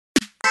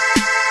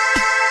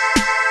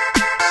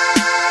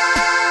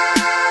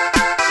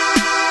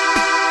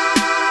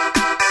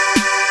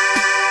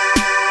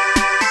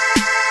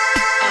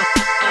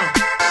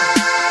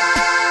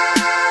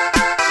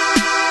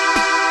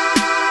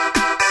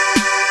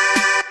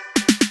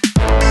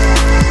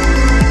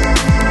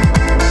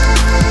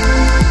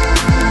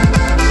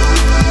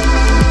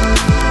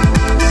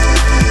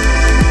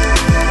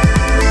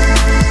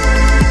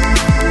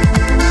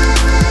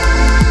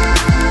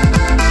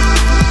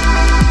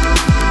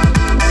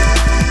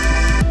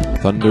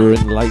Thunder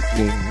and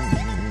lightning,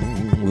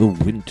 the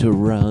winter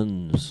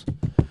runs,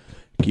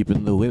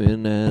 keeping the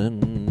women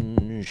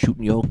and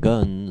shooting your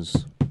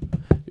guns.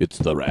 It's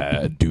the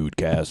Rad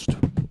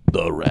Dudecast,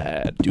 the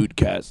Rad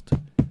Dudecast.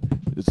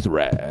 It's the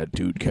Rad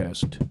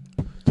Dudecast,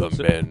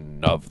 the men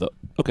of the...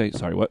 Okay,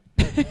 sorry, what?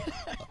 That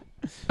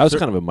was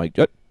kind of a mic.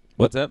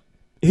 What's up?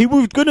 He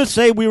was going to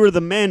say we were the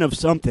men of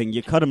something.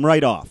 You cut him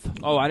right off.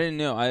 Oh, I didn't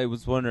know. I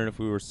was wondering if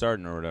we were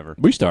starting or whatever.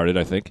 We started,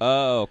 I think.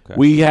 Oh, okay.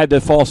 We had the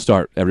false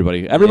start,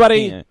 everybody. Everybody,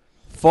 Yeah.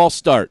 false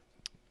start.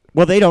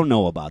 Well, they don't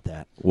know about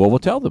that. Well, we'll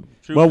tell them.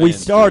 True Well, we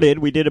fans, started.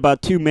 We did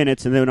about 2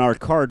 minutes, and then our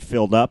card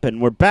filled up,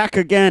 and we're back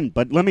again.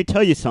 But let me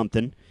tell you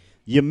something.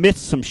 You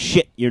missed some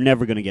shit you're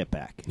never going to get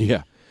back.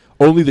 Yeah.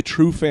 Only the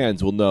true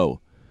fans will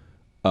know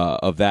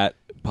of that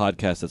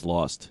podcast that's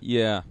lost.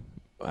 Yeah.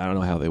 I don't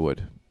know how they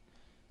would.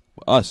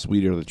 Us,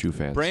 we are the true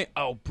fans.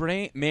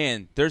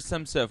 Man, there's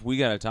some stuff we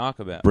got to talk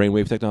about.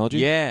 Brainwave technology?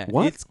 Yeah.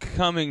 What? It's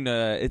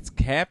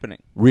happening.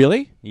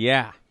 Really?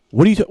 Yeah.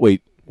 What are you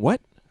wait,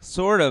 what?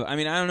 Sort of. I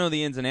mean, I don't know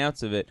the ins and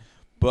outs of it,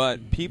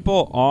 but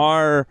people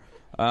are,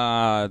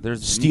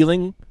 there's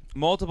Stealing?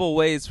 multiple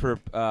ways for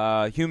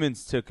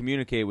humans to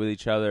communicate with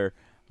each other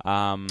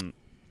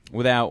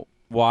without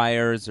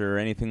wires or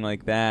anything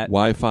like that.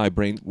 Wi-Fi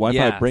brain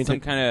some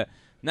kind of,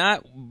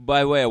 not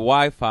by way of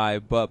Wi-Fi,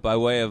 but by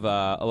way of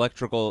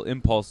electrical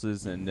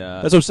impulses and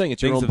That's what I'm saying.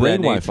 It's your things own of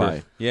brain that nature.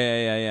 Wi-Fi.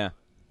 Yeah.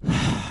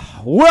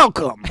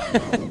 Welcome.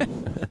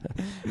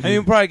 I mean,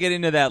 we'll probably get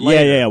into that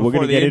later. Yeah, we're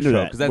going to get into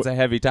that. because that's a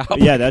heavy topic.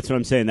 Yeah, that's what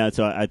I'm saying. That's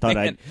why I thought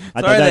Man,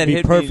 I sorry thought that that'd be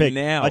hit me perfect.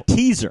 now. A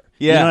teaser.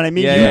 Yeah. You know what I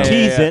mean? Yeah, You yeah,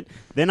 tease yeah. it,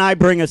 then I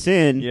bring us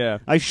in. Yeah.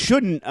 I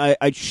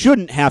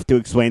shouldn't have to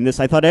explain this.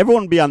 I thought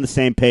everyone would be on the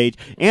same page.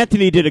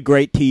 Anthony did a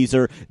great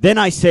teaser. Then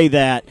I say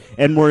that,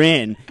 and we're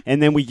in,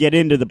 and then we get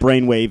into the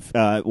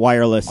brainwave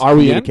wireless Are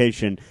we in?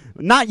 communication.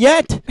 Not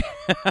yet.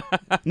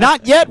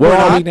 Not yet. Where we're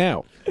are not. we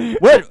now?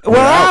 We're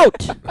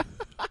out.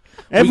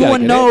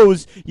 Everyone get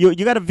knows you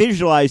got to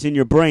visualize in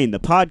your brain. The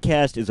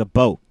podcast is a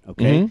boat.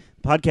 Okay, Mhm.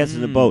 podcast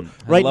is a boat.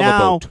 I Right love a now,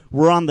 boat.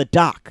 we're on the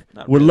dock.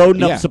 Not We're really.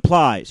 loading Yeah. up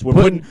supplies. We're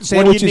Putting putting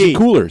sandwiches what do you in need?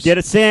 coolers. Get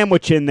a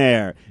sandwich in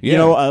there. Yeah. You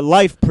know, a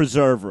life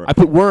preserver. I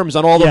put worms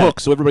on all the Yeah.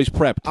 hooks so everybody's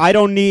prepped. I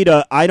don't need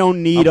a.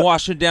 I'm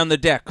washing down the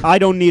deck. I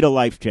don't need a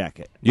life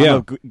jacket. Yeah. I'm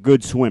a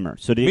good swimmer.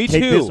 So Me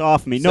take too. this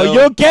off me. No, So-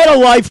 you'll get a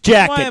life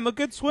jacket. Why? I'm a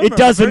good swimmer. It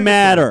doesn't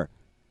matter.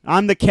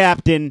 I'm the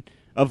captain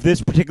of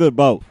this particular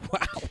boat.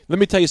 Let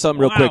me tell you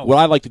something real Wow. quick. What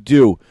I like to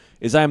do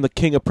is I am the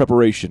king of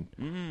preparation.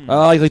 I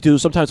like to do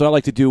sometimes what I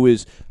like to do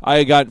is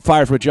I got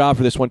fired from a job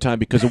for this one time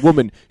because a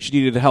woman, she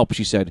needed help,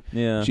 she said.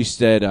 Yeah. She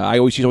said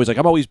she's always like,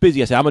 I'm always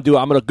busy. I said, I'm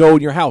gonna go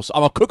in your house. I'm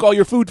gonna cook all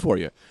your food for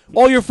you.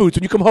 All your foods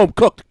when you come home,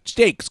 cooked,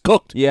 steaks,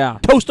 cooked. Yeah.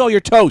 Toast all your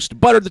toast,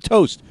 butter the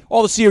toast,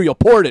 all the cereal,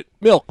 poured it,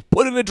 milk,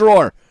 put it in a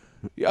drawer.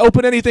 You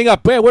open anything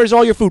up, man, where's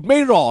all your food?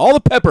 Made it all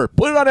the pepper,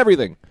 put it on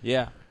everything.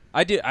 Yeah.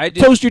 I did.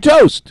 Toast your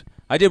toast.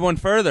 I did one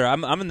further.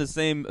 I'm in the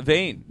same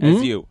vein Mm-hmm.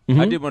 as you.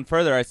 I did one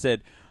further. I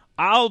said,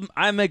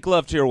 I make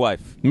love to your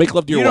wife. Make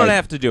love to your You wife. don't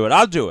have to do it.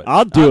 I'll do it.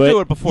 I'll do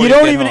it. before you you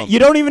don't get even. home. You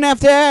don't even have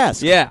to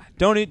ask. Yeah.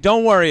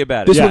 Don't worry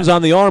about it. This Yeah. one's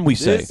on the arm, we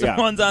say. This Yeah.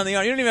 one's on the. You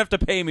don't even have to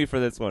pay me for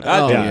this one. Oh,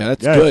 I'll do it. yeah,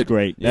 that's That's good.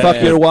 great. Yeah.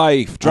 Fuck your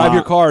wife. Drive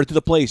your car to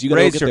the place. You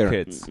gotta Raise go get your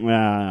there. kids.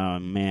 Oh,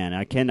 man,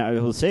 I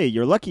will say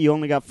you're lucky you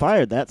only got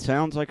fired. That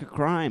sounds like a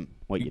crime.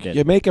 What you did.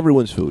 You make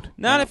everyone's food.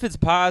 Not if it's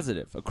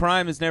positive. A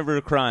crime is never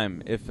a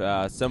crime if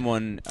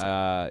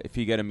if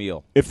you get a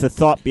meal. If the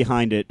thought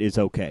behind it is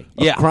okay.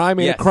 Yeah. A crime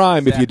ain't Yes, a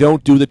crime if exactly. you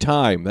don't do the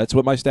time. That's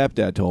what my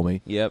stepdad told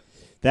me. Yep.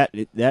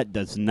 That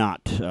does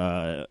not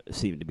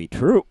seem to be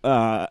true.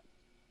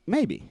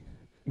 Maybe.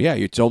 Yeah,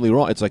 it's only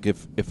wrong. It's like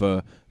if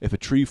a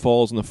tree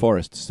falls in the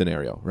forest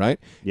scenario,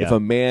 right? Yeah. If a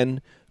man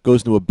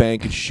goes into a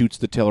bank and shoots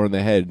the teller in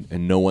the head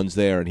and no one's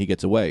there and he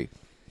gets away,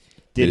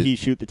 Did he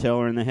shoot the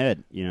teller in the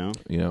head? You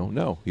know.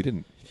 no, he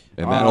didn't.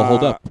 And that'll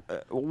hold up.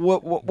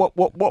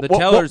 The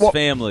teller's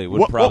family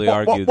would probably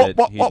argue that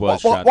he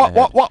was shot in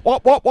the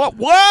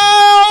head.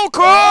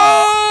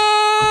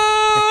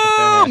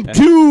 Welcome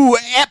to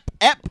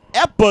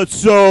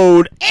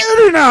episode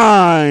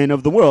 89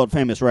 of the world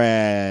famous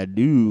Rad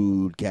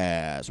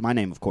Dudecast. My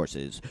name, of course,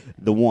 is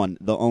the one,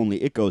 the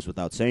only. It goes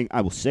without saying.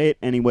 I will say it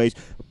anyways.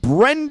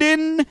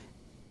 Brendan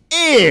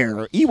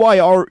Eyre,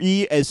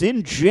 EYRE, as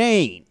in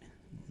Jane.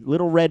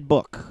 Little Red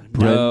Book.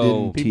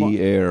 Brendan People- T.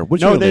 Air.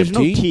 What's No, your there's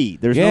name, no T.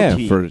 There's yeah, no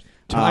T. for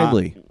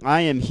timely.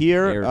 I am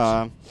here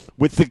Airs.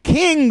 with the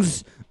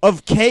kings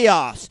of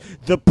chaos,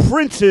 the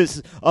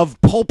princes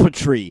of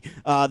pulpitry,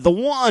 the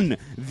one,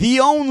 the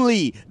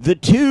only, the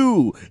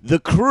two, the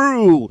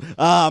crew,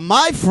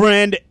 my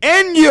friend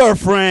and your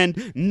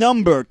friend,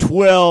 number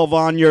 12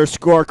 on your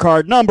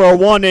scorecard, number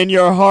 1 in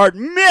your heart,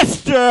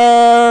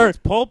 Mr.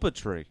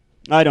 Pulpitry.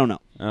 I don't know.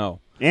 Oh.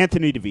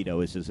 Anthony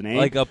DeVito is his name.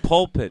 Like a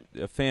pulpit.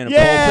 A fan of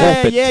yeah,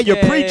 pulpit. yeah, your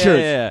preachers.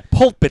 Yeah.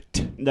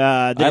 Pulpit.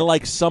 Uh, I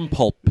like some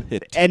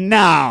pulpit. And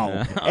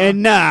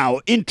now,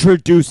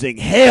 introducing,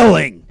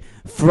 hailing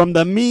from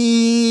the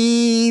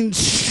mean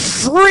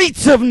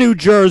streets of New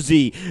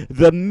Jersey,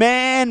 the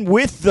man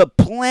with the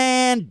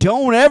plan.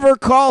 Don't ever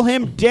call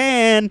him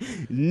Dan.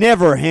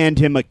 Never hand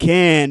him a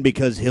can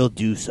because he'll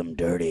do some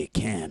dirty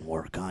can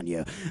work on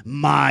you.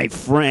 My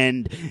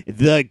friend,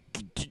 the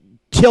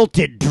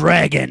Tilted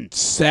Dragon.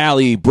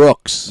 Sally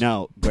Brooks.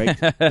 No, Greg,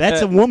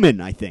 that's a woman,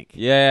 I think.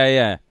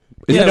 Yeah.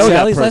 Is Yeah, that know that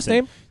Sally's last person.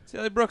 name?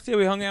 Sally Brooks, yeah,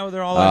 we hung out with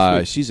her all last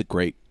week. She's a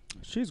great.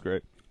 She's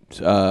great. Yeah.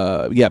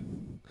 So Greg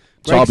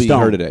I'll be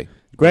Stone. her today.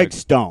 Greg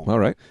Stone. All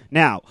right.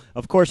 Now,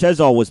 of course,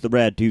 as always, the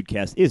Rad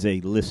Dudecast is a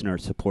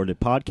listener-supported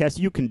podcast.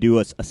 You can do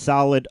us a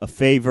solid, a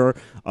favor,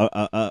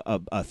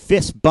 a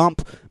fist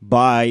bump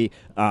by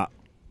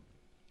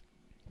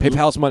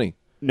PayPal's money.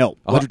 no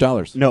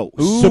 $100. No,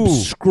 Ooh.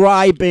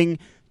 subscribing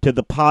to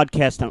the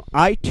podcast on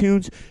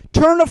iTunes.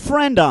 Turn a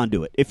friend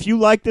onto it. If you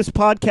like this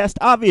podcast,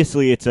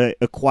 obviously it's a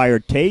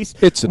acquired taste.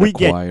 It's an we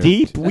acquired. get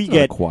deep. That's We not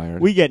get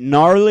acquired. we get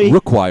gnarly.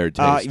 Required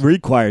taste.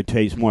 Required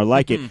taste, more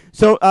like it.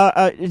 So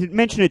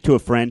mention it to a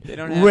friend. They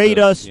don't have Rate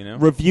those, us, you know?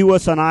 review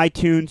us on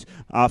iTunes.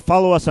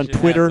 Follow us on Should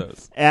have Twitter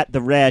those. at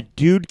the Rad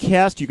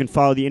Dudecast. You can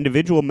follow the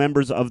individual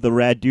members of the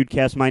Rad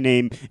Dudecast. My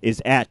name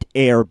is at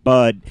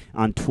Airbud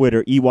on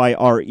Twitter,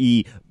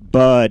 EYRE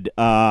Bud,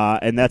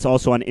 and that's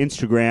also on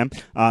Instagram.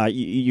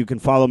 You can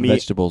follow me.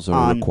 Vegetables are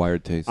on, a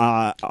required taste.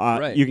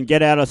 Right. You can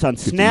get at us on Good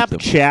to eat them.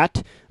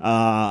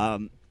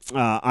 Snapchat.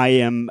 I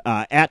am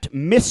at Mr.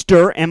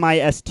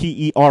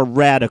 MISTER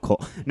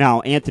Radical. Now,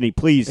 Anthony,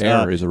 please.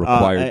 Error is a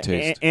required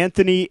taste.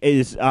 Anthony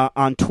is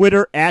on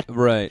Twitter at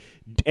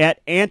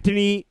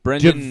Anthony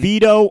Brendan-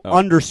 DeVito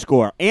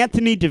 _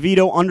 Anthony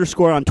DeVito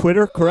 _ on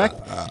Twitter, correct?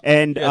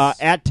 And Yes.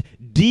 at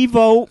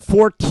Devo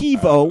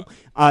Fortivo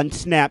on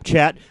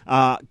Snapchat.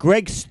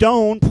 Greg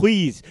Stone,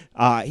 please.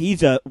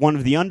 He's one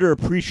of the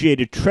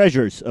underappreciated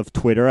treasures of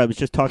Twitter. I was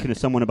just talking to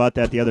someone about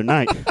that the other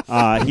night.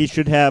 He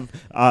should have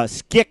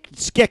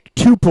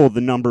Skick-tuple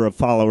the number of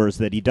followers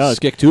that he does.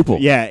 Skick-tuple.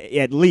 Yeah,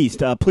 at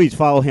least. Please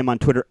follow him on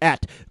Twitter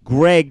at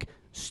Greg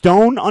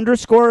Stone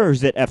 _ or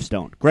is it F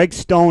Stone? Greg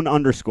Stone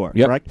 _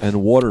 Yep. correct?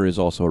 And water is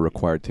also a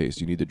required taste.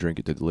 You need to drink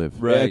it to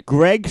live. Right.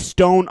 Greg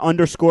Stone _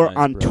 Nice,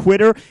 on bro.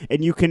 Twitter,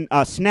 and you can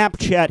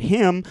Snapchat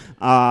him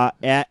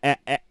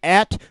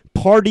at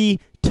Party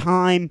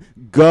Time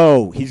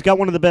Go. He's got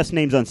one of the best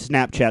names on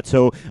Snapchat.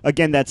 So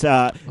again, that's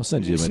I'll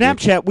send you my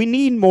Snapchat. We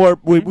need more.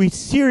 We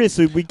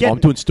seriously we get. I'm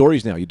doing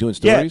stories now. You doing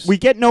yeah, stories? we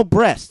get no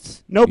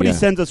breasts. Nobody Yeah.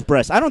 sends us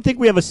breasts. I don't think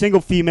we have a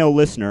single female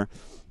listener.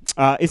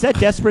 Is that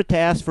desperate to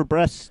ask for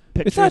breast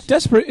pictures? It's not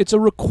desperate. It's a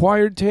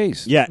required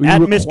taste. Yeah, We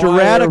at Mr. require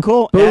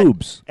Radical,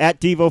 boobs. at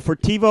Devo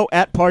Fortivo,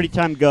 at Party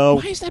Time Go.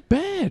 Why is that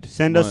bad?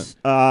 Send us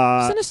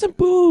Send us some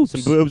boobs.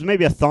 some boobs,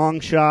 maybe a thong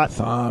shot.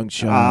 Thong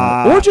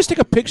shot. Or just take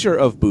a picture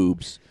of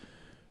boobs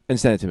and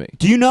send it to me.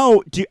 Do you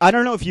know? I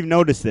don't know if you've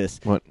noticed this.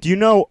 What? Do you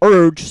know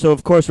Urge? So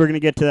of course we're going to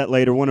get to that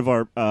later. One of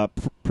our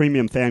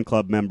premium fan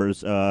club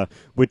members,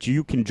 which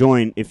you can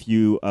join if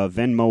you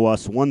Venmo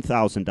us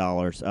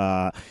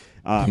 $1,000.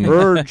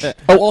 Urge,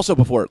 Oh, also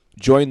before,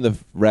 join the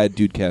Rad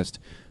Dudecast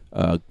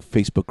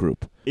Facebook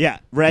group. yeah,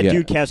 Rad Yeah.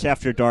 Dudecast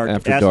After Dark.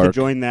 After Ask dark, to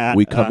join that.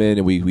 we come in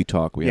and we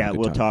talk. We have Yeah, a good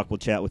we'll time. talk. We'll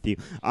chat with you.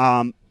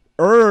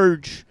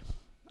 Urge,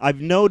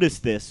 I've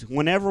noticed this.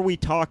 Whenever we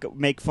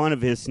make fun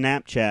of his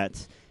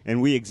Snapchats, and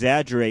we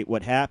exaggerate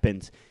what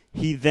happens,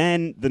 he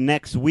then the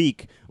next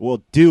week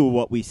will do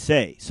what we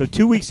say. So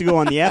 2 weeks ago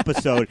on the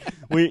episode,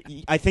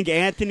 I think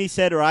Anthony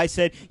said or I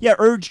said, yeah,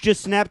 Urge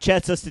just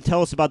Snapchats us to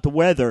tell us about the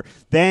weather.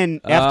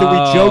 Then after we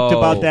joked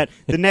about that,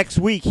 the next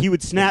week he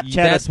would Snapchat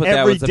That's us what that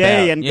every was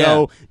day about. and Yeah.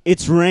 go,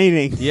 it's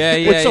raining. Yeah,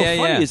 yeah, What's so yeah,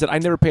 funny yeah. is that I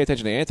never pay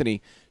attention to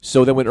Anthony.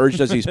 So then when Urge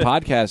does these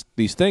podcasts,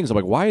 these things, I'm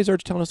like, why is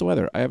Urge telling us the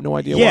weather? I have no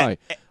idea Yeah. why.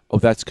 Oh,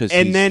 that's because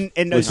And a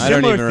I don't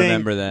similar even thing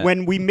remember that.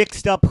 when we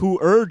mixed up who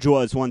Urge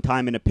was one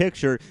time in a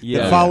picture.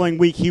 Yeah. The following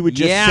week he would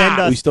just Yeah. send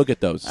we us still get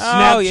those. Oh,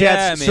 Snapchats,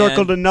 yeah, man.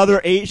 circled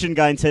another Asian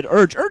guy and said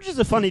Urge. Urge is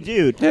a funny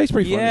dude. Yeah, he's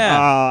pretty funny.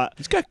 Yeah.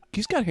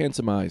 He's got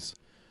handsome eyes.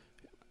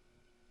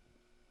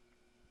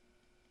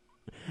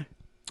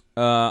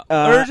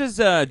 Urge is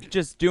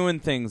just doing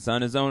things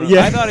on his own.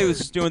 Yeah. I thought he was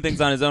just doing things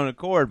on his own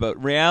accord,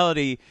 but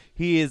reality,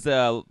 he is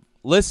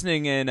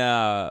listening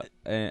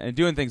and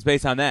doing things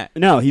based on that.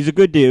 No, he's a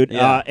good dude.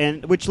 Yeah.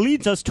 And which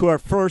leads us to our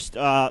first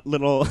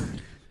little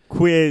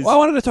quiz. Well, I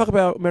wanted to talk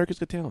about America's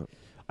Got Talent.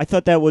 I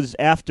thought that was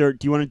after.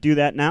 Do you want to do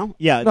that now?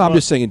 Yeah. No, I'm well,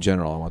 just saying in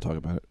general. I want to talk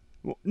about it.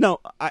 No,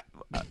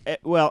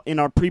 well, in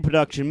our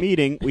pre-production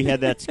meeting, we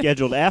had that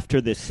scheduled after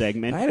this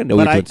segment. I didn't know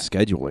but we were doing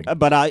scheduling.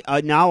 But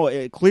I now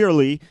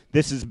clearly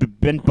this has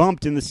been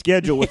bumped in the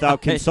schedule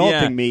without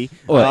consulting Yeah. me.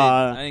 What?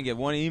 I didn't get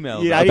one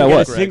email. Yeah, I about didn't About get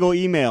what? a single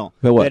email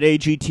About what? that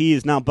AGT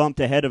is now bumped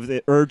ahead of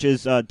the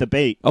Urge's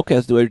debate. Okay,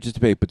 let's do Urge's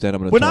debate, but then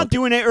I'm going to We're talk. not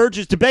doing an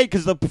Urge's debate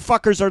because the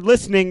fuckers are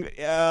listening.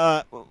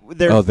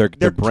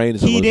 Their brain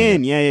isn't keyed losing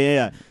in. it.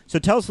 Yeah. So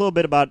tell us a little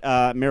bit about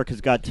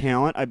America's Got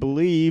Talent. I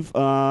believe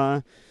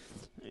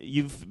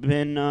you've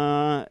been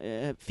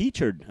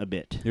featured a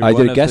bit. You're I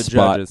one did a of guest the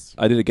spot. judges.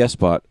 I did a guest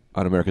spot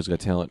on America's Got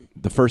Talent,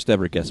 the first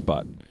ever guest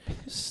spot,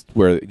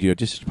 where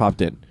just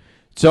popped in.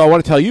 So I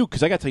want to tell you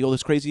because I got to tell you all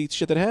this crazy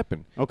shit that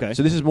happened. Okay.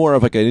 So this is more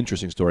of like an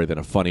interesting story than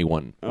a funny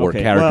one or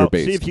Okay. character well,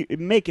 based. see if you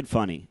make it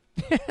funny.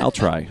 I'll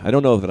try. I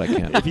don't know that I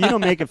can. If you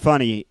don't make it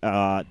funny,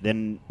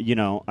 then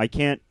I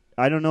can't.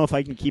 I don't know if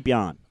I can keep you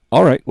on.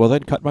 All right. Well,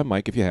 then cut my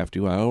mic if you have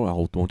to. I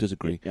won't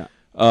disagree. Yeah.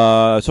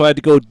 So I had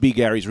to go be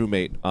Gary's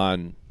roommate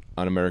on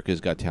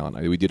America's Got Talent.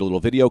 We did a little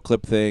video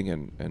clip thing,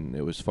 and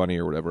it was funny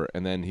or whatever.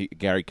 And then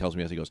Gary tells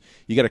me as he goes,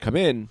 "You got to come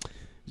in."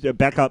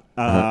 Back up,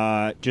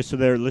 just so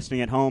they're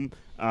listening at home.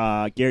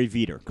 Gary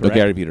Veter, correct?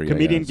 Gary Veter, yeah,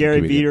 comedian yeah, Gary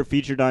comedian. Veter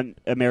featured on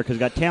America's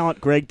Got Talent.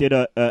 Greg did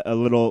a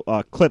little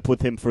clip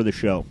with him for the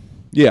show.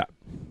 Yeah.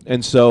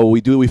 And so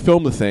we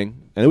filmed the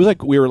thing, and it was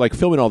like we were like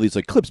filming all these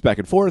like clips back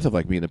and forth of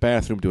like me in the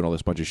bathroom doing all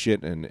this bunch of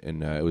shit, and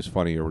it was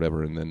funny or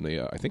whatever. And then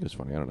I think it was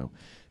funny. I don't know.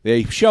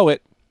 They show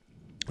it,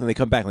 and they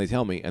come back and they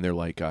tell me, and they're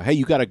like, "Hey,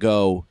 you gotta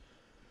go.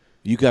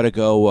 You gotta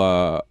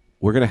go.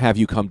 We're gonna have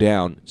you come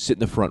down, sit in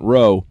the front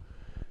row,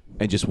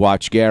 and just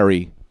watch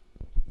Gary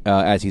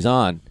as he's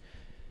on."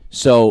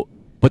 So,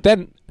 but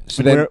then,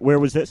 Where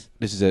was this?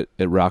 this is at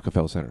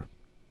Rockefeller Center.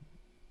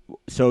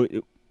 So,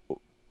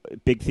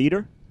 big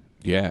theater.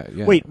 Yeah,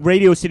 yeah. Wait,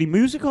 Radio City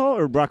Music Hall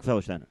or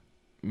Rockefeller Center?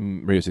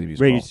 Radio City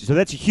Music Radio. Hall. So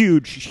that's a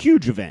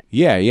huge event.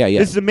 Yeah.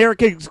 This is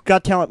America's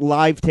Got Talent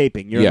live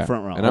taping. You're in the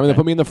front row. And they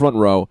put me in the front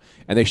row,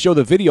 and they show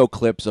the video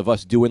clips of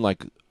us doing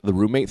like the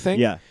roommate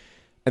thing. Yeah.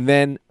 And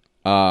then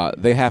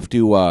they have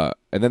to,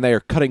 and then they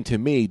are cutting to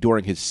me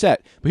during his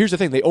set. But here's the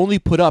thing: they only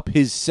put up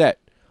his set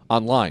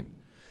online.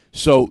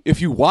 So if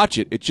you watch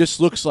it, it just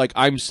looks like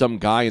I'm some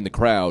guy in the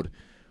crowd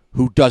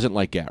who doesn't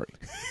like Gary,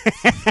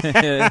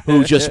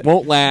 who just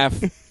won't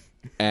laugh.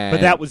 And,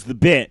 But that was the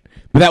bit.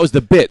 But that was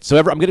the bit. So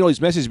I'm getting all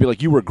these messages be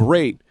like, "You were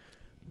great,"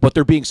 but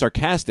they're being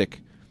sarcastic.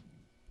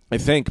 I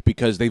think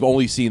because they've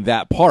only seen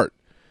that part,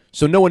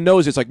 so no one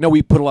knows. It's like, no,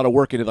 we put a lot of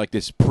work into like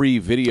this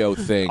pre-video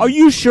thing. Are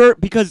you sure?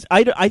 Because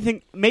I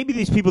think maybe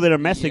these people that are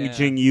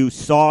messaging you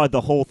saw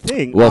the whole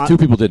thing. Well, two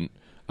people didn't.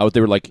 They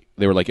were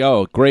like,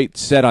 "Oh, great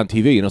set on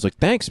TV," and I was like,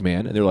 "Thanks,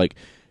 man." And they were like,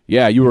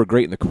 "Yeah, you were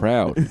great in the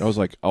crowd." And I was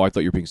like, "Oh, I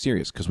thought you were being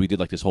serious," because we did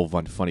like this whole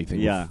funny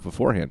thing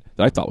beforehand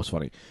that I thought was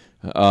funny.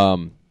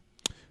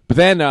 But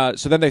then,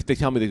 so then they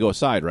tell me to go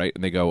aside, right?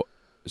 And they go,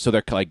 so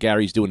they're like,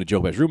 Gary's doing a joke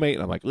about his roommate,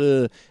 and I'm like,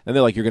 ugh. And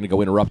they're like, "You're going to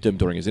go interrupt him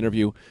during his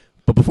interview."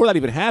 But before that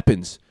even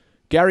happens,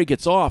 Gary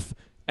gets off,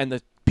 and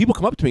the people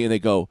come up to me and they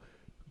go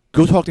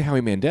talk to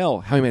Howie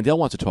Mandel. Howie Mandel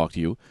wants to talk to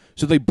you.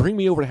 So they bring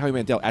me over to Howie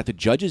Mandel at the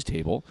judges'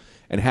 table,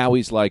 and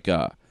Howie's like,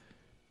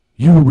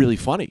 "You were really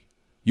funny.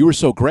 You were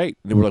so great."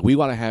 And they were like, "We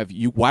want to have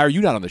you. Why are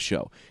you not on the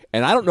show?"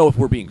 And I don't know if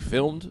we're being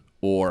filmed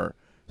or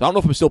I don't know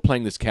if I'm still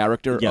playing this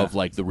character of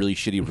like the really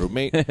shitty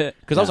roommate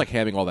because I was like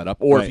hamming all that up,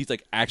 or if he's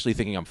like actually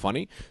thinking I'm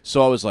funny.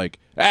 So I was like,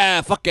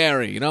 fuck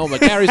Gary, I'm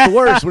like, Gary's the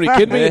worst. What are you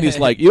kidding me? And he's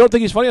like, "You don't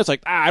think he's funny?" I was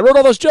like, I wrote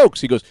all those jokes.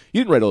 He goes,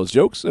 "You didn't write all those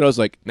jokes?" And I was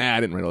like, "Nah, I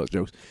didn't write all those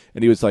jokes."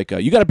 And he was like,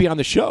 "You got to be on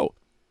the show."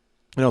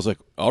 And I was like,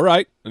 "All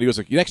right." And he goes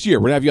like, "Next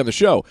year we're gonna have you on the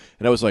show."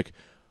 And I was like,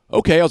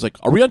 "Okay." I was like,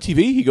 "Are we on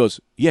TV?" He goes,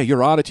 "Yeah,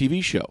 you're on a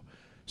TV show."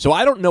 So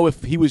I don't know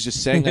if he was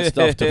just saying that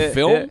stuff to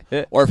film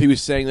or if he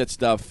was saying that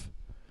stuff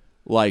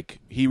like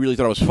he really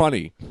thought it was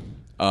funny.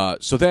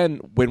 So then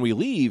when we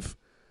leave,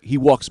 he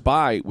walks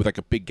by with like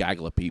a big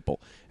gaggle of people,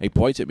 and he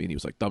points at me and he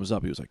was like, thumbs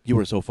up. He was like, "You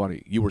were so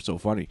funny. You were so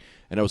funny."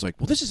 And I was like,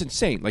 well, this is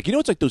insane. Like,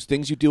 it's like those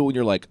things you do when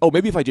you're like, oh,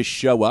 maybe if I just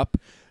show up,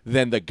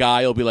 then the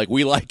guy will be like,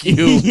 "We like you.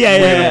 Yeah, We're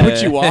yeah, gonna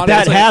put you on." That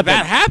It's like, happened.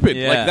 That happened.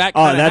 Yeah. Like that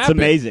Oh, kinda that's happened.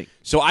 amazing.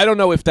 So I don't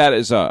know if that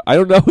is I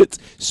don't know. It's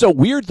so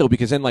weird though,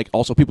 because then like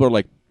also people are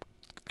like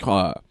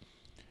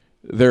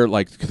they're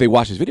like, cause they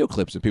watch his video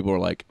clips and people are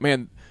like,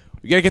 "Man,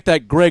 you gotta get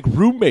that Greg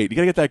roommate. You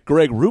gotta get that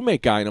Greg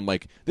roommate guy." And I'm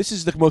like, this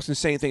is the most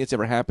insane thing that's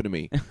ever happened to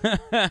me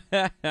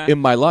in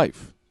my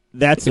life.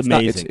 That's It's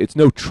amazing. It's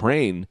no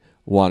train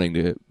wanting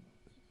to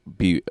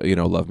be,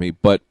 love me,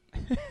 but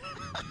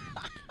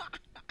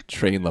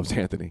Train loves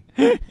Anthony.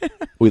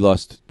 We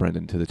lost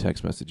Brendan to the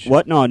text message.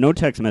 What? No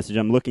text message.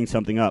 I'm looking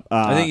something up.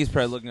 I think he's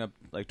probably looking up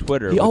like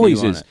Twitter. He with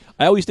always you on is. it.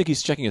 I always think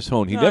he's checking his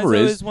phone. He No, never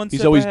he's is. always one He's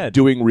step always ahead.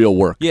 doing real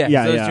work. Yeah,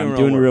 Yeah, he's yeah, always I'm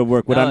doing real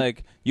work. What Not I'm-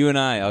 like you and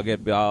I'll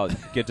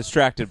get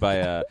distracted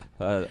by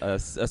a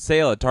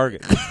sale at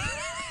Target.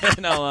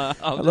 And I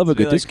I'll love a just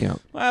be good like,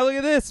 discount. Wow, look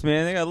at this,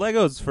 man! They got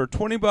Legos for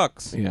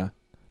 $20. Yeah.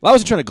 Well, I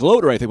wasn't trying to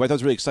gloat or anything, but I thought it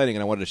was really exciting,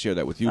 and I wanted to share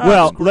that with you.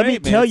 Well, it's let me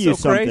great, man. tell It's you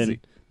so something. crazy.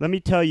 Let me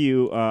tell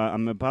you,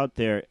 I'm about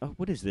there. Oh,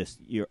 what is this?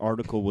 Your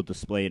article will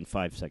display in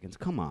 5 seconds.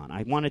 Come on,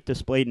 I want it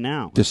displayed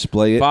now.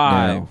 Display it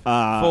 5,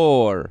 now.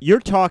 4.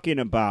 You're talking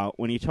about,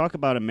 when you talk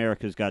about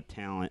America's Got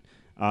Talent,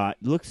 it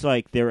looks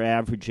like they're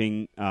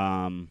averaging, what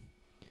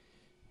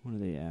are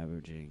they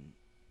averaging?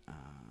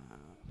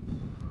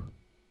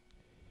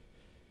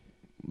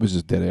 This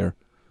is dead air.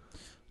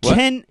 What?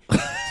 10,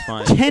 It's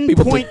fine. 10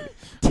 People point,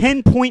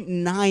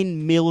 10.9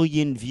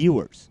 million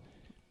viewers.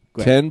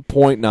 Go ahead.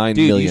 10.9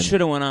 Dude, million. you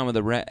should have went on with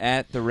the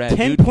at the Red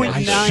 10.9 Dude.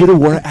 I should have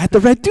worn at the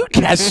Red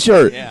Dudecast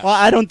shirt. Yeah. Well,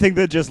 I don't think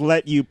they'll just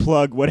let you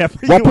plug whatever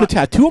Well, I you put a want.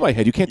 tattoo on my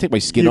head. You can't take my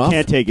skin You off.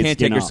 can't take his Can't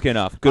skin take your off. skin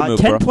off. Good move,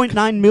 bro.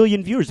 10.9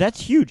 million viewers.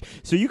 That's huge.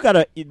 So you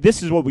gotta.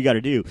 This is what we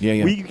gotta do.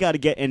 Yeah. We gotta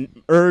get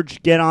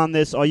get on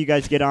this. All you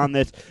guys get on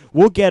this.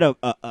 We'll get a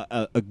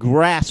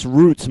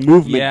grassroots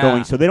movement Yeah.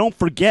 going, so they don't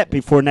forget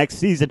before next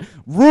season.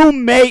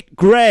 Roommate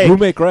Greg.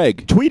 Roommate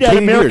Greg. Tweet at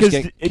Katie America's-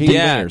 Mears. Katie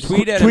Yeah, Mears.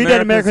 tweet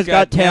at America's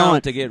Got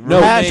Talent. to get No,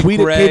 roommate tweet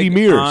at Greg Katie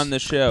Mears. on the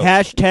show.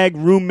 Hashtag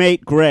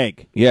roommate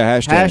Greg. Yeah,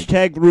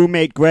 Hashtag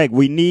roommate Greg.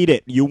 We need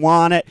it. You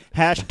want it?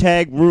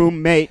 Hashtag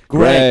roommate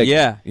Greg. Greg.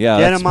 Yeah. Yeah,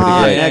 Get that's him pretty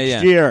on great. Yeah, next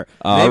yeah. year.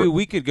 Maybe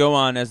we could go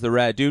on as the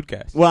Rad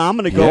Dudecast. Well, I'm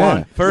going to go Yeah.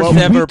 on. First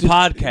well, ever did-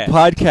 podcast.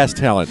 Podcast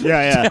talent.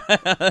 Yeah,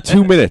 yeah.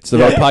 2 minutes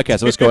of our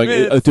podcast. I was going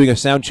minutes. doing a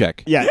sound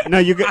check. Yeah, no,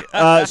 you.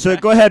 So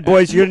go ahead,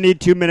 boys. You're gonna need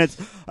 2 minutes.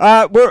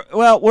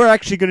 We're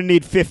actually gonna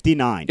need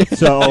 59.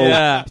 So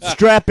Yeah.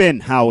 strap in,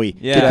 Howie.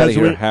 Yeah. Get out of Because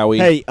here, Howie.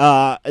 Hey,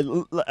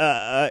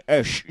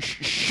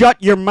 shut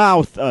your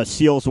mouth,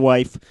 Seal's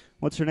wife.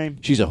 What's her name?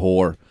 She's a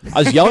whore. I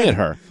was yelling at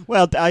her.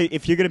 Well,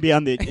 if you're gonna be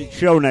on the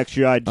show next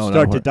year, I'd Oh, no,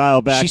 start to her-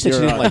 dial back. She said she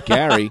your, didn't like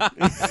Gary.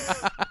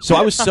 So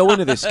I was so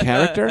into this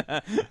character.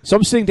 So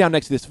I'm sitting down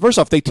next to this. First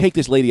off, they take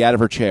this lady out of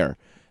her chair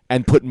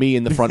and put me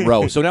in the front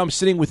row. So now I'm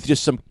sitting with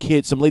just some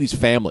kid, some lady's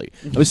family.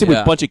 I'm sitting with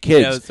Yeah. a bunch of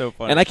kids. Yeah, that's so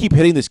funny. And I keep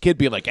hitting this kid,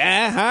 being like, look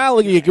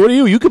at you. What are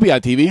you? You could be on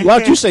TV. Why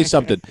don't you say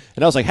something?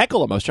 And I was like,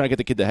 heckle him. I was trying to get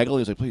the kid to heckle.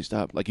 He was like, please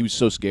stop. Like, he was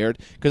so scared.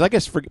 Because I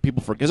guess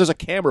people forget. Because there's a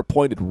camera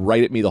pointed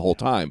right at me the whole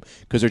time.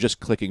 Because they're just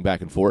clicking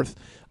back and forth.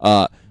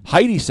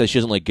 Heidi says she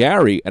doesn't like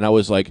Gary. And I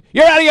was like,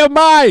 you're out of your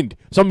mind.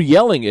 So I'm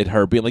yelling at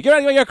her, being like,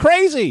 you're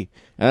crazy.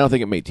 And I don't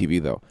think it made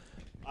TV, though.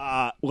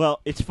 Well,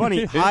 it's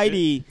funny.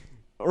 Heidi,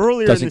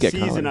 earlier Doesn't in the get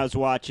season, comedy. I was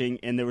watching,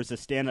 and there was a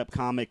stand-up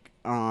comic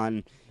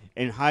on,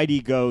 and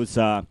Heidi goes,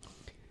 I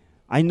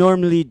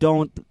normally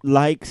don't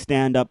like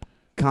stand-up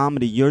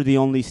comedy. You're the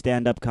only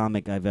stand-up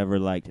comic I've ever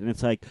liked. And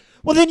it's like,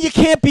 well, then you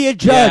can't be a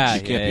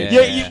judge.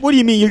 What do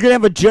you mean? You're going to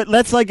have a judge?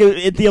 That's like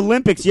at the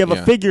Olympics, you have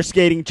Yeah. a figure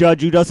skating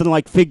judge who doesn't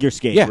like figure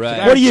skating. Yeah,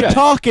 Right. What are you Chef.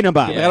 talking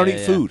about? Like, I don't eat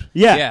food.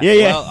 Yeah.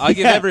 Well, I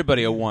give yeah.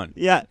 everybody a 1.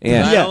 Yeah.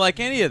 Yeah. I don't like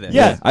any of this.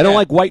 Yeah. I don't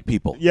like white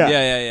people. Yeah.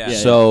 Yeah. Yeah.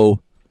 So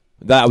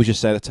that I was just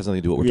saying that has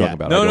nothing to do with what we're Yeah. talking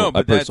about. No, I no, don't- but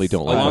I personally that's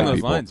don't like along white those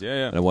people. lines,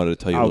 yeah. And I wanted to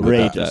tell you a little bit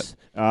about Outrageous.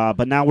 that.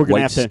 But now we're going to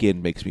White have to.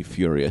 skin makes me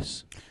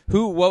furious.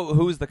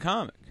 Who's the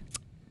comic?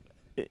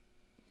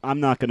 I'm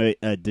not going to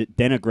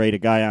denigrate a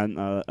guy on.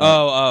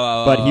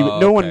 But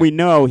No one we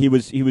know. He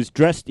was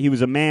dressed. He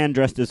was a man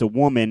dressed as a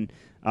woman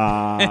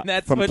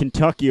that's from what-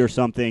 Kentucky or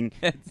something,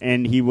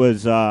 and he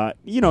was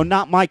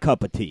not my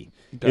cup of tea.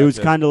 It was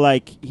Gotcha. kind of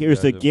like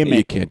here's a Gotcha. You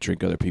gimmick. can't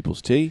drink other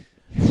people's tea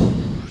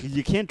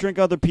You can't drink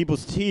other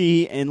people's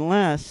tea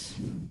unless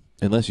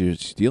unless you're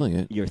stealing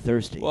it. you're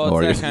thirsty. Well,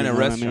 Or it's you- that kind of You know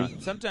what I restaurant.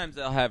 mean? Sometimes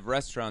they'll have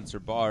restaurants or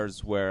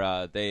bars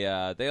where they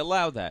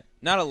allow that.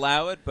 Not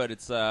allow it, but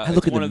it's I look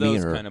it's in one the of those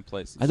mirror. kind of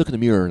places. I look in the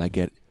mirror and I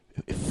get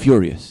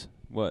furious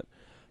What?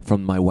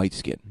 from my white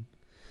skin.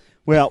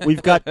 Well,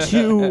 we've got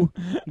two.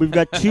 I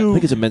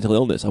think it's a mental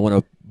illness. I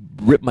want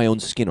to rip my own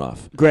skin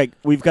off. Greg,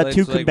 we've got It's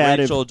two like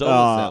combative Rachel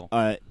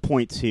Dolezal.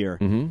 points here.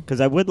 Mm-hmm. Because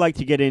I would like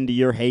to get into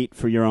your hate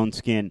for your own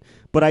skin,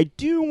 but I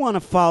do want to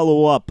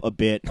follow up a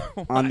bit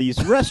on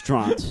these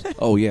restaurants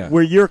Oh yeah.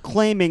 where you're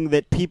claiming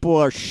that people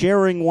are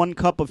sharing one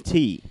cup of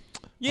tea.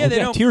 Yeah, they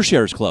don't. Tear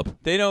Sharers Club.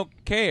 They don't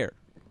care.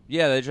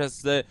 Yeah, they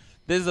just. This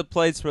is a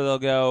place where they'll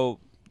go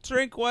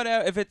drink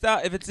whatever. If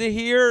it's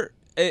here,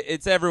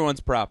 it's everyone's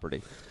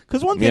property.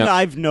 Because one thing Yeah.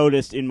 I've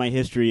noticed in my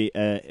history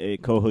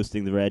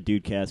co-hosting the Rad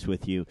Dudecast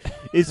with you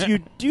is you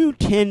do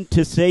tend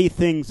to say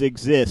things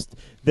exist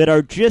that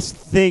are just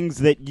things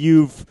that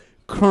you've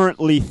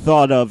currently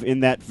thought of in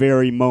that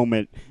very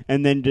moment,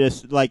 and then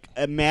just like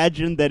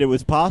imagined that it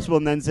was possible,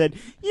 and then said,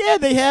 "Yeah,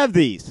 they have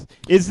these.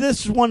 Is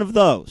this one of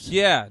those?"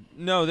 Yeah.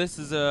 No, this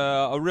is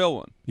a real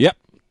one. Yep.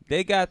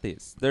 They got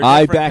these. They're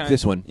I different back kinds-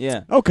 this one.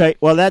 Yeah. Okay,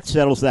 well that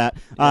settles that.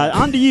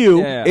 On to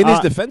you. Yeah. In his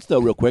defense, though,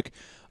 real quick,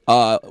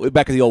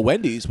 back at the old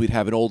Wendy's, we'd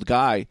have an old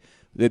guy.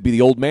 There'd be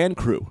the old man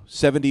crew,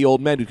 70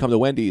 old men who'd come to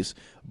Wendy's,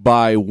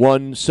 buy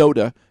one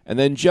soda, and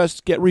then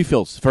just get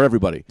refills for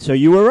everybody. So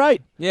you were right.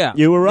 Yeah.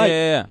 You were right.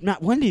 Yeah.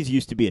 Not Wendy's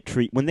used to be a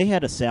treat when they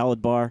had a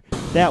salad bar.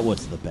 That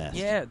was the best.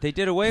 Yeah, they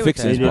did away with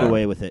Fixins They that. did bar.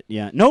 away with it.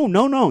 Yeah. No,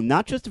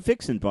 not just a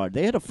fixin' bar.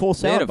 They had a full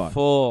They had salad a bar.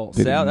 full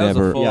They salad. That was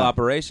never- a full Yeah.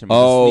 operation. With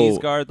Oh. the sneeze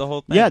guard, the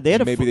whole thing. Yeah, they had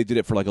a Maybe they did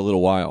it for like a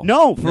little while.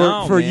 No,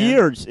 No, for man.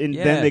 years, and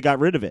Yeah. then they got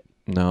rid of it.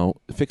 No,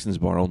 Fixins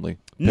bar only.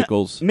 No,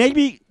 Pickles.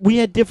 maybe we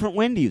had different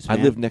Wendy's. I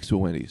Man. lived next to a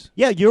Wendy's.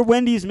 Yeah, your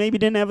Wendy's maybe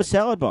didn't have a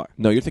salad bar.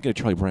 No, you're thinking of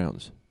Charlie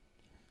Brown's.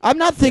 I'm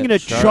not thinking Yeah,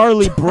 of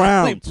Charlie Charlie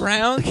Brown's.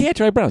 Brown. Yeah,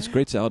 Charlie Brown's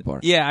great salad bar.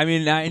 Yeah, I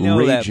mean, I know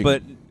Raging. that,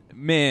 but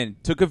man,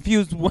 to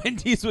confuse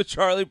Wendy's with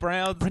Charlie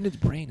Brown's. Brendan's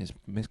brain is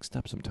mixed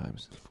up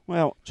sometimes.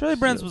 Well, Charlie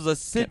Brown's was a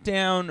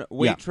sit-down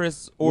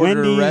waitress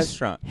order Wendy's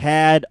restaurant.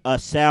 had a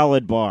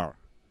salad bar.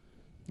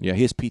 Yeah,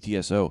 he has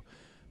PTSO,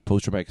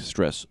 post-traumatic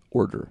stress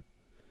order.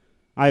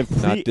 I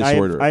have Not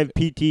disorder. I have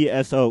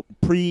PTSO,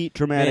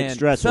 pre-traumatic Man,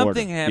 stress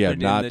something order.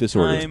 happened not in the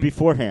disorder. time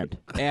Beforehand.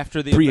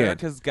 after the Prehand.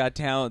 America's Got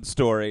Talent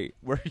story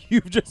where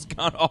you've just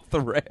gone off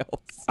the rails.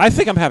 I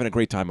think I'm having a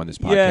great time on this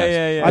podcast.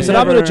 Yeah. I said, Yeah.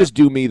 I'm going to just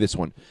do me this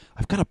one.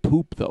 I've got to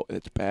poop, though.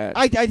 It's bad.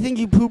 I think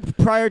you pooped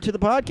prior to the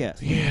podcast.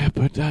 Yeah,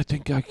 but I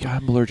think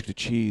I'm allergic to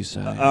cheese.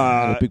 I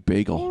had a big What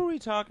bagel. were we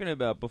talking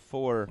about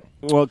before?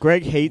 Well,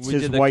 Greg hates We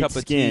his did the white cup of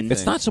tea skin. thing.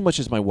 It's not so much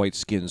as my white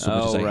skin, so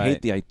much Oh, as I right.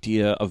 hate the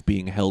idea of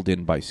being held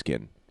in by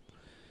skin.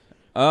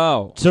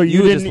 Oh, So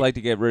you would just didn't- like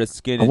to get rid of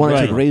skin. I in want to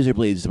take general. razor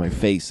blades to my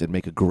face and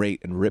make a grate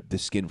and rip the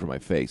skin from my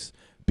face.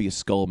 Be a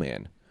skull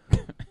man.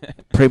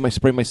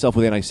 Spray myself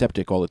with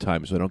antiseptic all the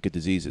time so I don't get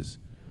diseases.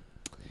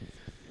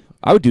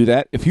 I would do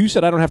that. If you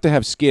said I don't have to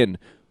have skin,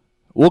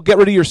 we'll get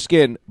rid of your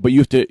skin, but you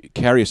have to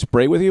carry a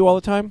spray with you all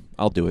the time,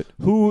 I'll do it.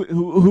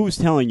 Who's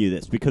telling you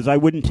this? Because I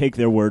wouldn't take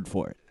their word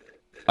for it.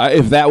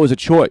 If that was a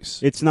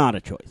choice. It's not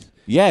a choice.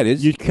 Yeah, it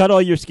is. You cut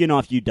all your skin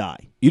off, you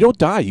die. You don't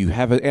die. You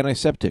have an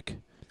antiseptic.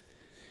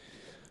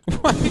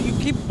 Why do you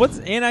keep? What's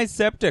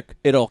antiseptic?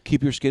 It'll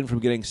keep your skin from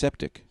getting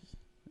septic.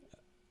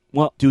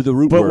 Well, Do the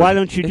root but word. why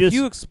don't you If just?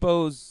 you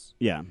expose,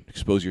 Yeah,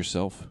 Expose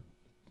yourself.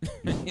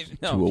 no, To a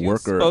if you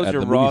worker expose at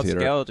your the raw movie theater.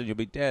 skeleton, you'll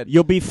be dead.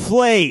 you'll be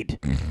flayed.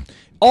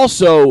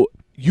 Also,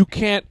 you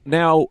can't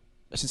now,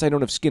 since I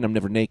don't have skin, I'm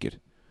never naked.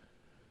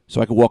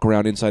 So I can walk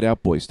around inside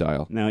out boy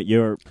style. Now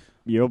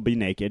you'll be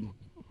naked.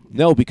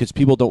 No, because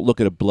people don't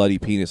look at a bloody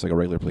penis like a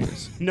regular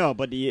penis. No,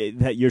 but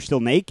that you're still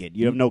naked.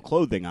 You have no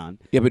clothing on.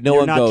 Yeah, but no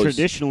you're one not goes,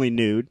 traditionally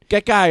nude.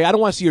 "Get guy, I don't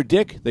want to see your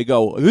dick." They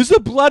go, "This is a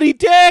bloody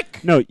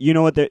dick." No, you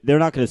know what? They're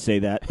not going to say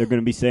that. They're going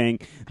to be saying,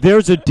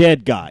 "There's a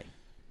dead guy.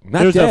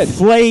 Not There's dead. a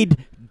flayed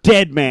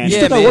dead man." You yeah,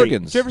 still got man.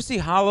 organs. Did you ever see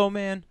Hollow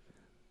Man?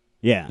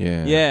 Yeah.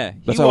 Yeah,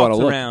 That's he how I want walks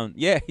to look. around.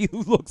 Yeah, he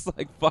looks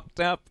like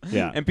fucked up.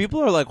 Yeah. and people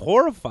are like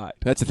horrified.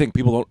 That's the thing.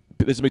 People don't.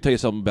 Let me tell you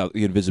something about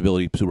the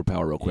invisibility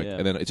superpower real quick, Yeah.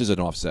 and then it's just an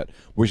offset.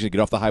 We're just gonna get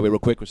off the highway real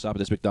quick. We'll stop at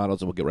this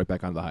McDonald's, and we'll get right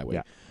back on the highway.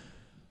 Yeah.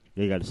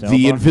 You got to sell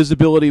The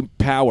invisibility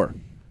power.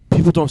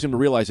 People don't seem to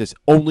realize this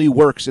only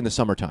works in the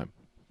summertime.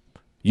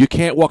 You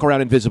can't walk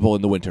around invisible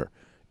in the winter.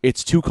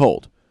 It's too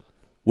cold.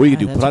 What do you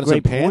do? Put on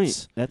some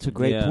pants? That's a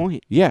great Yeah.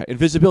 point. Yeah,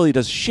 invisibility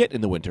does shit in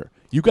the winter.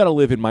 You got to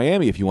live in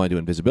Miami if you want to do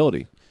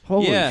invisibility.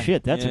 Holy yeah.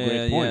 shit, that's a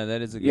great point. Yeah,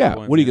 that is a good Yeah,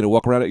 point. what are you man. going to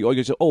walk around? You're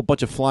going to a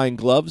bunch of flying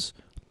gloves,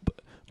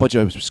 bunch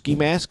of ski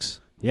masks.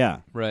 Yeah,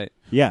 Right.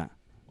 yeah,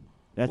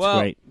 that's Well,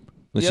 great.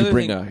 Unless the you other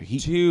bring thing, a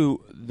heat.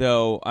 too,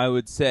 though, I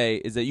would say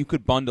is that you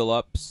could bundle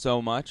up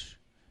so much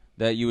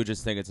that you would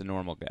just think it's a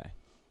normal guy.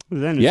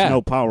 Then there's Yeah.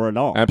 no power at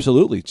all.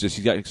 Absolutely. It's just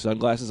you got your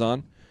sunglasses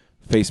on,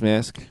 face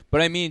mask.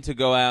 But I mean to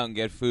go out and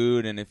get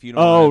food, and if you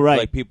don't Oh, want right.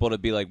 like people to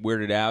be like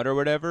weirded out or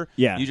whatever,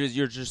 Yeah.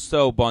 you're just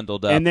so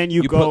bundled up, And then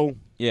you put- go.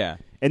 yeah,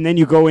 And then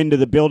you go into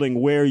the building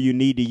where you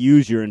need to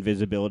use your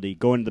invisibility.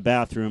 Go into the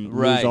bathroom, lose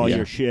Right. all Yeah.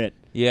 your shit.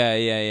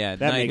 yeah,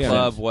 That makes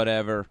nightclub, sense.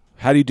 whatever.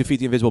 How do you defeat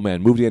the Invisible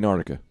Man? Move to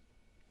Antarctica.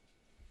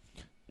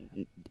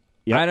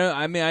 Yep. I don't.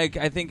 I mean, I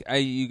think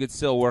you could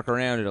still work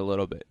around it a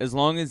little bit as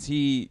long as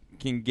he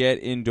can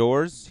get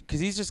indoors, because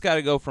he's just got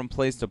to go from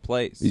place to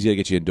place. He's got to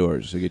get you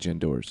indoors. He'll get you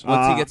indoors.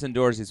 Once he Uh, gets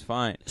indoors, he's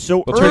fine.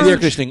 So But turn the air Urge-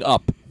 conditioning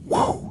up.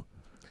 Woo!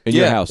 In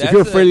your Yeah, house. If that's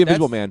you're afraid of the that's-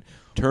 Invisible Man,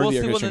 turn well, the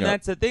air see, well, then conditioning up.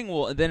 that's the thing.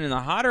 Well, then in the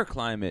hotter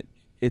climate,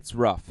 it's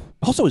rough.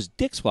 Also, his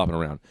dick's flopping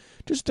around.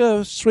 Just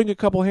swing a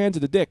couple hands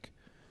at the dick.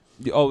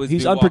 You always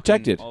He's be walking-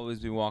 unprotected. always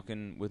be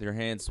walking with your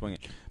hands swinging.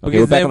 we're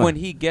Because back then on when a-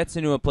 he gets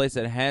into a place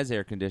that has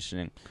air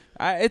conditioning,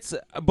 it's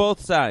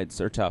both sides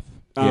are tough.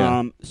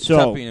 Yeah. Tough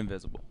So being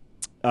invisible.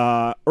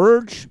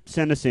 Urge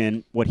sent us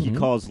in what he Mhm.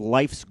 calls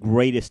life's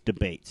greatest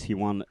debates. He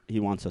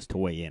wants us to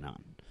weigh in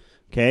on.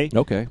 Okay.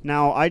 Okay.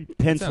 Now I'd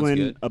pencil sounds in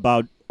good.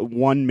 about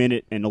 1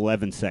 minute and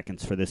 11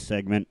 seconds for this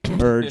segment,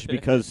 Urge,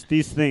 because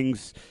these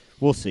things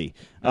we'll see.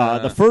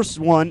 The first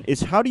one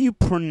is, how do you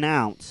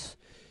pronounce,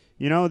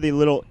 the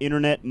little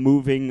internet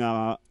moving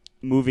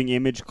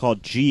image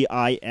called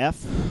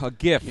GIF? A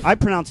GIF. I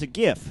pronounce it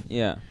GIF.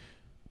 Yeah.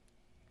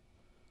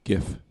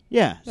 GIF.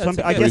 Yeah, That's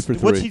a I GIF. guess 3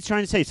 for what's 3. he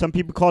trying to say? Some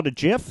people call it a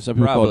GIF. Some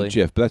people call Probably. it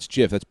GIF, but that's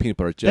GIF. That's peanut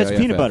butter. That's GIF.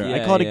 peanut butter. I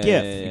Yeah, call it a yeah,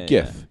 GIF. yeah, yeah,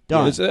 GIF.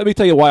 Done. Let me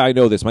tell you why I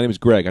know this. My name is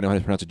Greg. I know how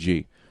to pronounce a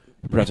G.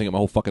 I'm pronouncing it my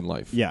whole fucking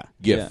life. Yeah.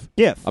 GIF.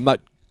 GIF. I'm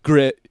not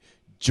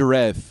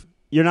Giraffe.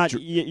 You're not.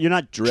 Dr- You're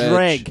not Dredge.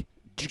 Dreg.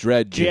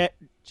 Dredge.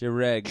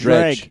 Jireg.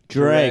 Dredge.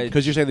 Dreg.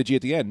 Because you're saying the G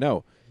at the end.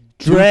 No.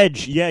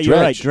 Dredge. Yeah, you're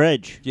right. Dredge.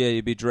 Dredge. Yeah,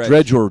 you'd be Dredge.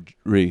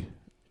 Dredgery.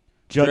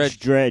 Judge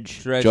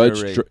Dredge. Judge.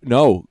 Dredgery.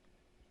 No.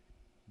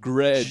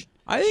 Gredge.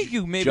 I think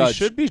you maybe Judge.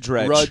 should be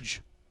Dredge.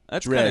 Grudge.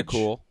 That's kind of Dredge.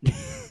 cool.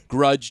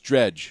 Grudge.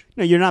 Dredge.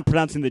 No, you're not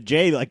pronouncing the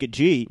J like a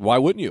G. Why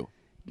wouldn't you?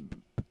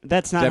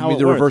 That's not That how means it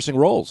they're works. reversing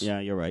roles. Yeah,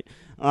 you're right.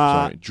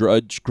 Sorry.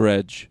 Drudge.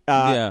 Gredge.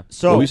 Yeah.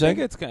 So What were you I saying?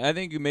 think I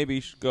think you maybe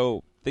should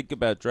go think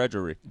about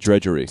Dredgery.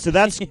 Dredgery. So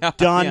that's Yeah,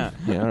 done. yeah.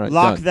 Yeah, all right,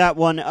 Lock done. that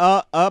one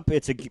up.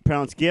 It's a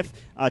pronounced GIF.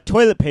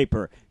 Toilet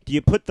paper. Do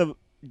you put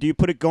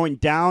it going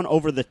down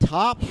over the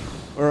top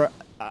or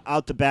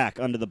out the back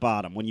under the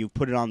bottom when you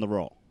put it on the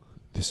roll?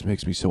 This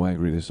makes me so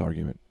angry, this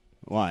argument.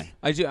 Why?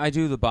 I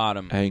do the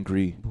bottom.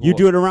 Angry. You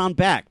do it around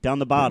back, down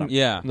the bottom.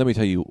 Yeah. Let me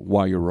tell you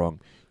why you're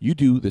wrong. You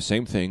do the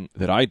same thing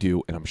that I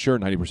do, and I'm sure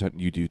 90%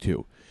 you do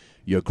too.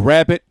 You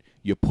grab it,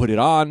 you put it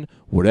on,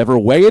 whatever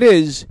way it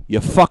is, you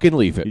fucking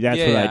leave it. That's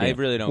Yeah, what yeah, I do. I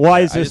really don't Why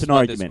care. is I this just an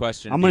want this argument?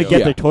 question I'm to going be to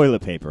get over. the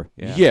toilet paper.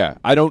 Yeah.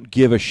 I don't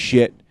give a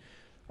shit.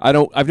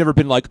 I've never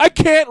been like, I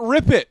can't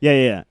rip it.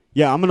 Yeah,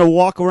 I'm going to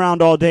walk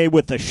around all day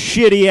with a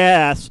shitty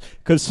ass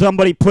because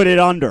somebody put it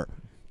under.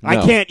 I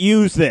No. can't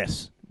use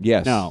this.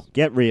 Yes. No,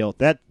 get real.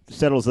 That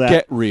settles that.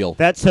 Get real.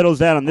 That settles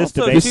that on this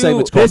Also, debate. This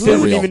segment's called This Get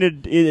isn't Real. even a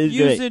debate.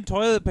 Using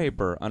toilet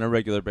paper on a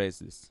regular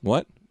basis.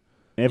 What?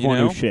 Everyone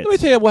you know? who shits. Let me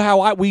tell you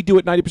how we do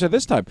it 90%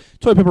 this time.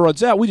 Toilet paper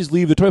runs out. We just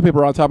leave the toilet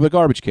paper on top of the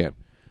garbage can.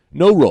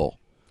 No roll.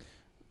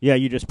 Yeah,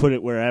 you just put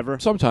it wherever.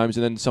 Sometimes,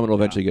 and then someone will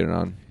eventually get it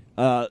on.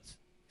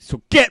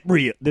 So get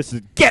real. This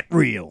is Get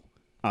Real.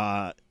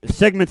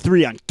 Segment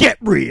 3 on Get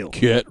Real.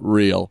 Get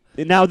real.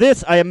 Now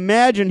this, I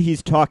imagine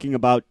he's talking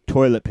about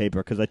toilet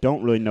paper because I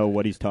don't really know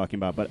what he's talking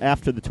about. But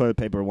after the toilet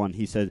paper one,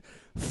 he said,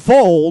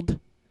 fold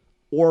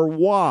or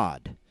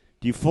wad.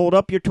 Do you fold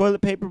up your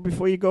toilet paper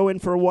before you go in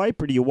for a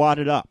wipe, or do you wad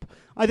it up?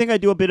 I think I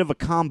do a bit of a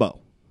combo.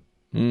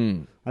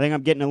 Mm. I think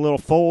I'm getting a little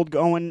fold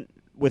going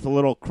with a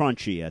little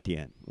crunchy at the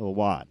end, a little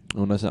wad.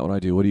 Oh, that's not what I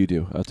do. What do you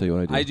do? I'll tell you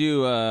what I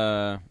do.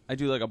 I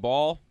do like a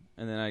ball,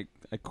 and then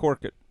I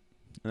cork it,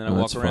 and then I Oh,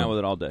 walk that's around fun. with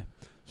it all day.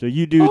 So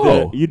you do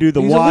Oh, the he's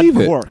a wad leave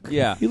it. cork.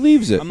 Yeah. He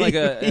leaves it. I'm like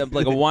a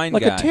wine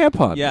like guy. a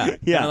tampon. Yeah.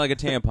 Yeah. Kinda like a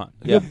tampon.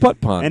 Yeah. Yeah. Butt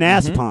pond. An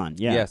ass pond,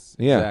 yeah. Yes.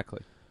 Yeah.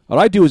 Exactly. What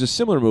I do is a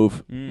similar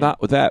move, Mm.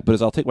 not with that, but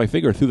is I'll take my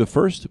finger through the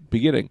first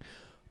beginning,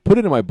 put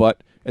it in my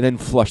butt, and then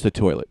flush the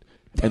toilet,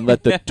 and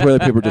let the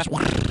toilet paper just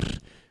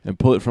and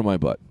pull it from my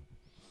butt.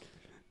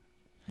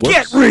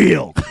 Get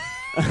real!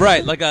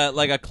 Right. Like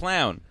a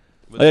clown.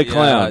 With Like a the,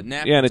 clown.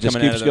 napkins Yeah, and it just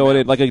coming out keeps of their going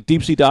mouth. in like a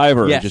deep sea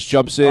diver. Yes. It just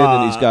jumps in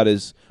and he's got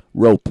his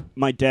rope.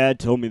 My dad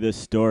told me this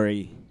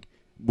story,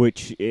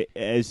 which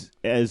as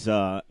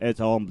all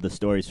the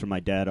stories from my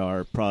dad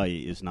are,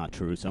 probably is not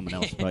true. Someone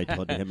else probably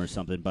told to him or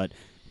something. But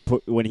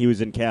when he was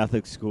in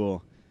Catholic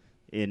school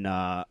in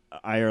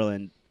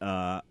Ireland,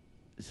 they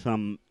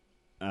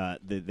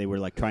were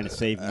like trying to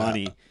save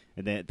money,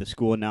 and at the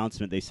school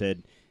announcement they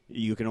said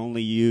you can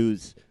only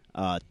use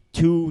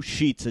 2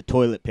 sheets of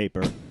toilet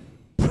paper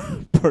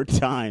per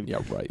time. Yeah,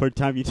 right. Per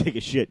time you take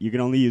a shit, you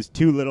can only use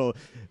 2 little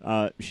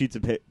sheets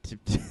of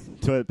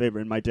toilet paper.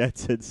 And my dad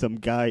said some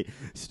guy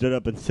stood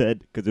up and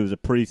said, because it was a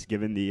priest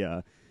giving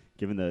the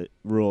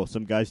rule,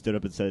 some guy stood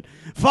up and said,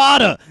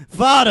 Father,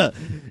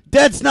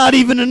 that's not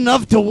even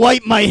enough to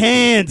wipe my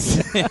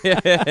hands.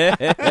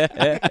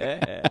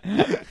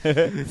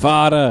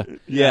 Fada.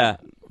 Yeah.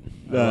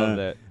 I love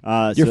that.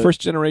 You're So first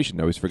generation.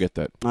 I always forget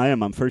that.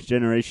 I'm first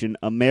generation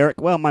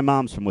American. Well, my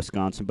mom's from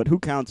Wisconsin, but who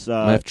counts?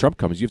 if Trump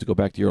comes, you have to go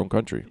back to your own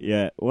country.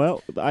 Yeah,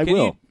 well, I Can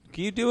will.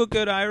 you do a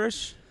good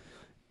Irish?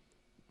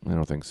 I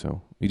don't think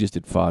so. You just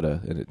did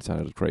fada, and it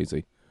sounded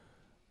crazy.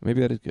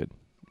 Maybe that is good.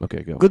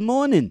 Okay, go. Good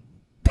morning.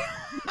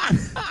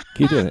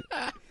 Keep doing it.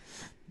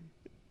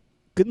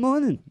 Good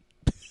morning.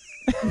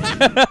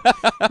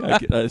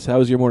 How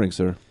was your morning,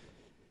 sir?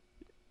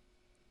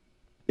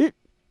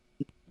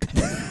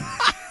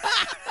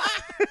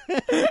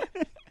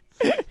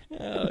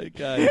 Oh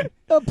God.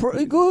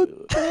 Pretty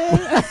good.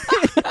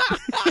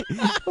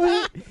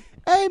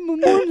 Hey, my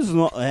morning's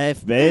not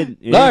half bad.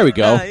 There we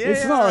go.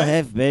 It's not a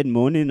half bad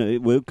morning. I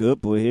woke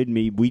up. I had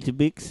me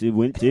Weetabix. I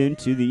went down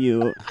to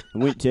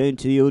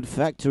the old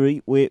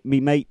factory where me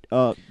mate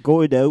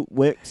Gordo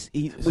works.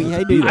 We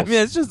had I mean,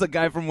 it's just a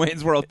guy from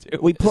Wayne's World too.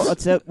 we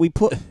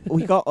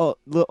got a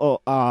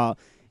little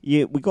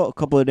we got a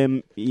couple of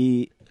them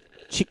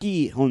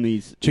chicky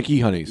honeys.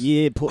 Chicky honeys.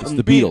 Yeah, put It's them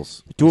the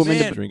Beatles. Threw them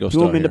Man. Ringo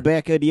threw 'em Starr in the here.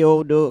 back of the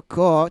old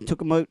car. Took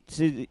them out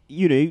to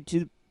to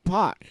the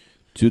park.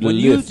 To the When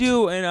you lift.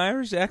 do an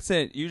Irish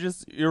accent, you're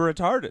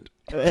retarded.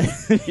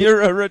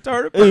 You're a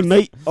retarded Hey person.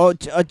 mate,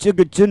 I took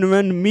a turn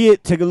around the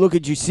mate. Take a look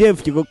at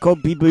yourself. You got call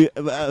people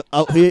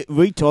out here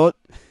retard.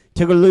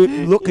 Take a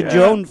look at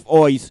your own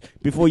eyes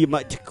before you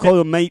might call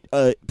a mate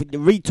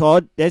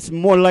retard. That's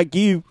more like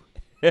you.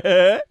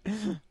 That's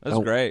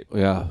Oh, great.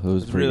 Yeah, it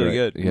was It's pretty really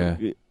great. good.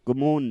 Yeah. Good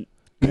morning.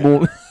 Good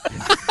morning.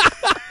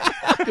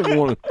 Good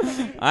morning.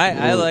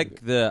 I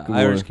like the Good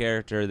Irish morning.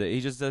 character that he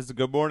just says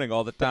good morning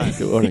all the time.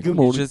 Good morning. Good He's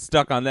morning. just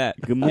stuck on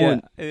that. Good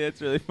morning. Yeah,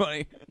 it's really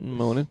funny.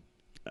 Morning.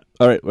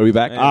 All right, are we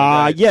back?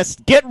 Yes,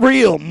 Get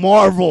Real,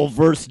 Marvel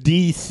versus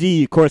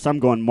DC. Of course, I'm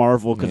going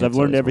Marvel because Yeah, I've it's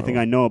learned always everything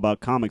Marvel. I know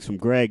about comics from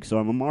Greg, so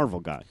I'm a Marvel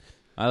guy.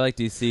 I like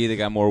DC. They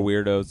got more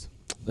weirdos.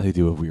 They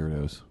do have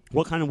weirdos.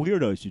 What kind of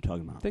weirdos you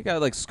talking about? They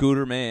got like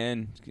Scooter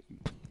Man,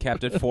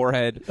 Captain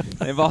Forehead.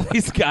 They have all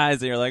these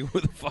guys, and you're like, who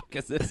the fuck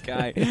is this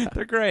guy?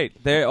 They're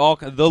great. They're all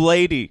the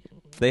lady.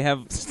 They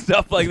have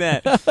stuff like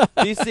that.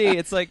 DC,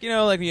 it's like,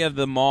 like you have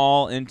the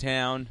mall in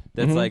town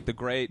that's like the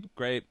great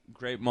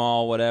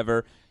mall,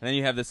 whatever. And then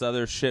you have this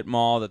other shit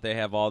mall that they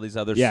have all these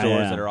other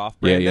stores that are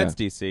off-brand. Yeah. That's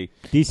DC.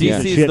 DC's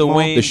DC's the shit the mall?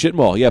 Wayne. The shit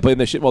mall, yeah, but in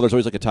the shit mall, there's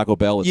always like a Taco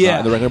Bell. It's not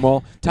in the regular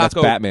mall. That's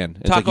Batman.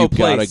 It's Taco like you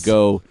gotta place.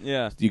 go.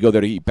 Yeah. You go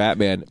there to eat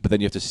Batman, but then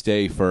you have to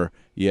stay for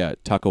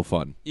Taco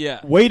Fun.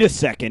 Yeah. Wait a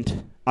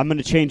second. I'm going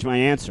to change my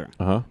answer.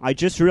 Uh-huh. I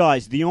just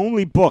realized the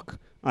only book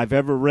I've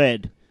ever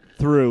read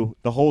through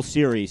the whole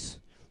series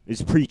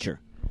is Preacher.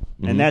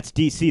 And that's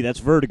DC. That's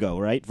Vertigo,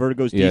 right?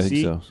 Vertigo's Yeah, DC? I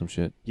think so. Some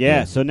shit.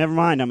 Yeah, so never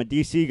mind. I'm a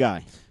DC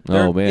guy.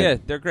 Oh man. Yeah,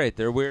 they're great.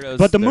 They're weirdos.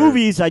 But the They're-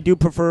 movies, I do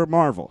prefer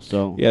Marvel.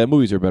 So Yeah, the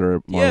movies are better.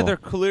 At Marvel. Yeah, they're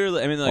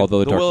clearly. I mean, like Although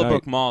the The Dark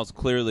Willowbrook Knight- Mall is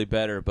clearly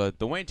better, but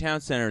the Wayne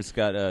Town Center's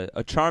got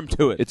a charm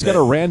to it. It's got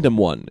a random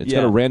one. It's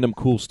got Yeah. a random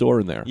cool store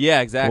in there. Yeah,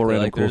 exactly.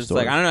 random Like cool they're just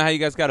like, stores. I don't know how you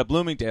guys got a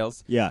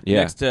Bloomingdale's yeah,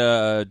 Yeah. next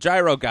to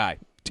Gyro Guy.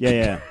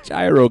 yeah.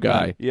 Gyro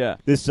guy. Yeah.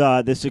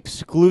 This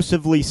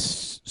exclusively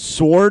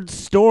sword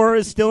store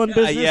is still in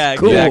business. yeah,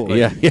 cool. exactly.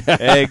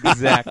 Yeah.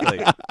 Exactly.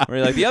 Where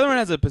you're like, the other one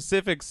has a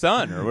Pacific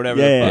Sun or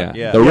whatever. Yeah, the fuck.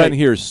 Yeah. Yeah. The rent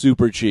here is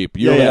super cheap.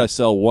 You Yeah, only yeah. gotta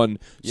sell one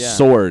Yeah.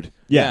 sword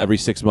Yeah. every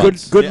 6 Good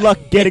months. good Yeah. luck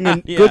getting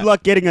a Yeah. good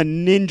luck getting a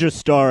ninja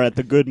star at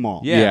the good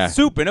mall. Yeah. Yeah.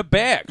 Soup in a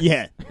bag.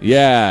 Yeah.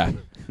 Yeah.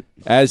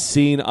 As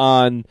seen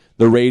on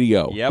the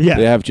radio. Yep. Yeah.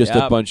 They have just a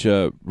Yep. bunch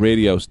of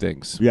radio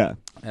stings. Yeah.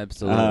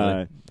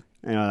 Absolutely.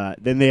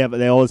 Then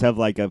they always have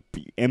like a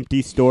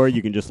empty store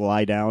you can just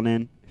lie down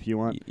in if you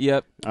want.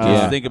 Yep. Yeah.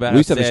 Just think about we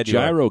used to how have sad this you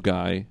are. gyro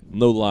guy.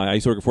 No lie. I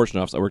used to work at Fortune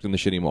Office. I worked in the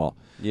shitty mall.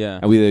 Yeah.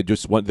 And we had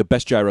just one the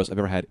best gyros I've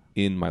ever had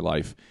in my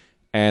life.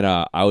 And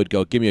I would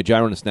go, give me a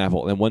gyro and a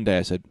Snapple. And then one day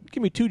I said,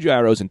 give me 2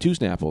 gyros and 2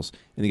 Snapples.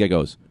 And the guy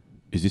goes,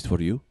 is this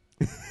for you?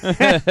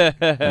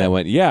 And I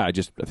went, yeah.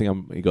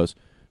 He goes,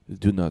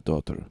 do not,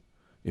 daughter.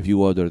 If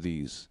you order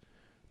these,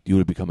 you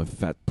will become a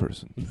fat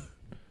person.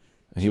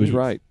 And he was Jeez.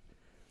 right.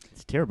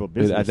 It's terrible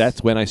business.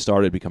 That's when I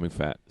started becoming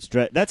fat.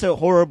 That's a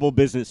horrible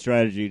business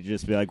strategy to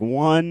just be like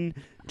one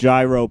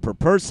gyro per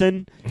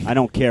person. I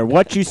don't care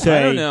what you say.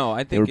 I don't know.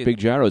 I They were think big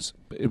gyros.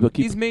 It will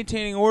keep he's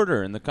maintaining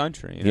order in the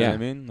country. You know Yeah. what I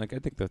mean? Like, I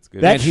think that's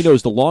good. That- and he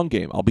knows the long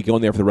game. I'll be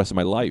going there for the rest of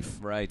my life,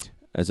 right.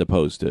 as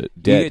opposed to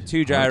dead. You get 2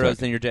 heart gyros, attack.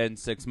 then you're dead in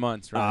 6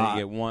 months. Right? You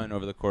get 1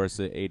 over the course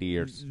of 80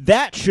 years.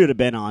 That should have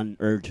been on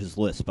Urge's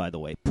list, by the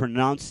way.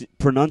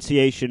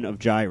 Pronunciation of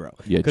gyro.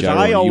 Yeah, Because gyro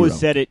I and always gyro.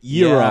 said it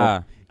gyro.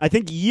 Yeah. I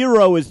think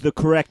gyro is the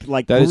correct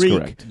That is Greek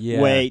correct.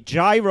 Yeah. way.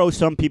 Gyro,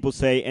 some people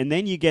say, and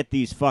then you get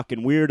these fucking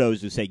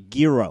weirdos who say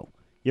gyro.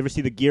 You ever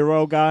see the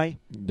gyro guy?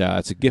 Nah,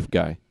 it's a gift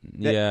guy.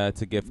 Yeah,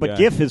 it's a gift But guy.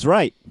 GIF is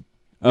right.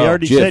 We Oh,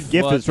 already GIF. said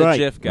GIF Well, is it's a right.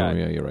 GIF guy. Oh,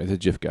 yeah, you're right. It's a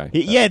GIF guy.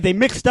 Yeah, they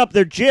mixed up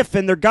their GIF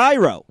and their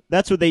gyro.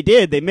 That's what they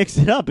did. They mixed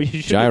it up. You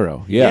should've-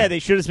 Gyro, yeah. they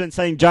should have been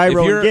saying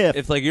gyro if you're, and GIF.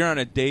 If like you're on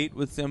a date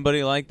with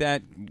somebody like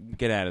that,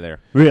 get out of there.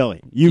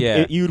 Really?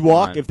 Yeah. You'd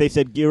walk Right. if they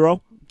said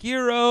gyro?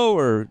 Gyro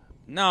or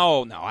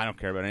no, I don't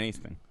care about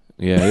anything.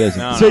 Yeah, he is.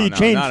 No, So no, you no,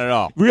 changed not at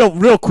all.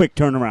 real quick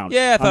turnaround.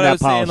 Yeah, I on thought that I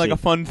was saying policy. like a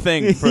fun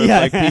thing for Yeah.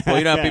 like people.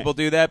 You know, how Yeah. people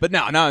do that, but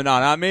no,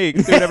 not me. You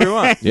can do whatever you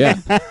want. Yeah.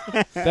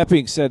 That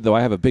being said, though,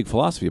 I have a big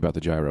philosophy about the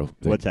gyro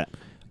thing. What's that?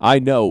 I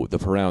know the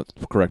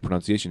correct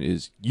pronunciation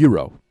is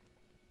gyro,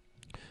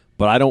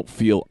 but I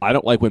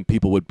don't like when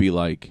people would be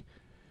like,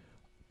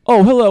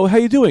 "Oh, hello, how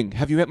you doing?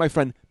 Have you met my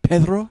friend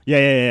Pedro?"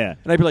 Yeah.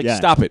 And I'd be like, Yeah.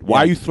 "Stop it! Why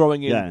Yeah. are you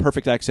throwing in Yeah.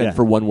 perfect accent Yeah.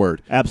 for one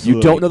word? Absolutely.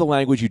 You don't know the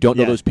language. You don't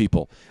know Yeah. those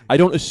people. I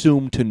don't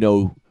assume to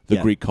know the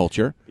Yeah. Greek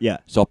culture. Yeah.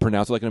 So I'll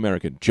pronounce it like an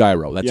American.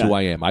 Gyro. That's Yeah. who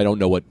I am. I don't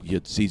know what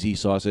CZ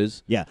sauce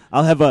is. Yeah.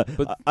 I'll have a.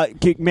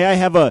 But- May I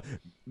have a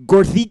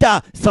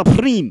gordita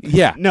supreme?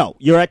 Yeah. No,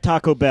 you're at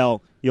Taco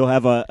Bell. You'll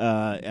have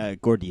a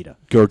gordita.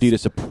 Gordita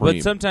Supreme.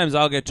 But sometimes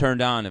I'll get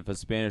turned on if a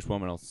Spanish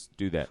woman will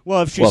do that.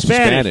 Well, if she's Well, if she's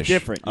Spanish, Spanish.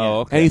 different. Oh, yeah.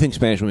 okay. Anything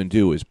Spanish women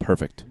do is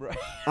perfect. I'm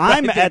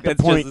I think at the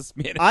that's point. just a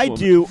Spanish I woman.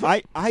 do.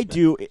 I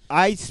do.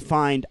 I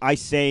find I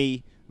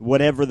say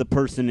whatever the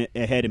person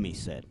ahead of me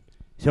said.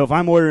 So if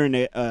I'm ordering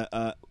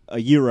a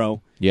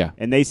euro Yeah.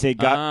 and they say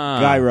Ah.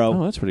 gyro,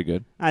 Oh, that's pretty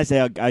good. I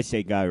say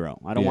gyro.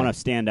 I don't Yeah. want to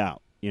stand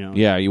out. You know.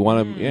 Yeah, you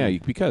want to. Yeah,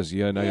 because we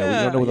don't know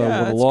Yeah, what the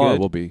that's law good.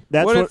 will be.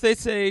 That's what what. if they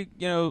say,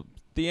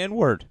 the N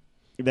word?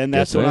 Then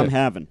that's That's what it. I'm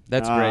having.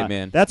 That's great,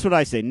 man. That's what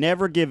I say.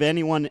 Never give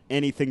anyone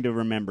anything to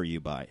remember you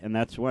by, and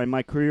that's why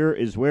my career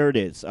is where it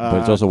is. But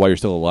it's also why you're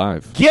still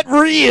alive. Get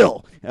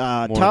real.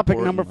 Topic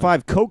number importantly.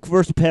 5: Coke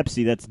versus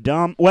Pepsi. That's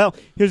dumb. Well,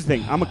 here's the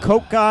thing. I'm a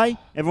Coke guy.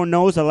 Everyone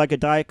knows I like a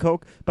Diet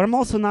Coke, but I'm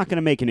also not going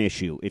to make an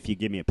issue if you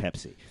give me a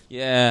Pepsi.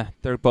 Yeah,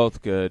 they're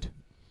both good.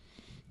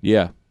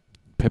 Yeah.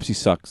 Pepsi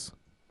sucks.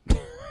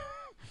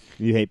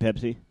 You hate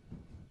Pepsi?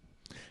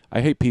 I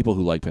hate people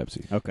who like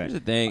Pepsi. Okay. Here's the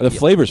thing. The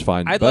flavor's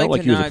fine, I'd but I like don't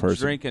like to you as a not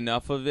person. drink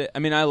enough of it. I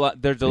mean,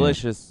 they're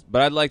delicious,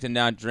 but I'd like to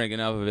not drink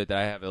enough of it that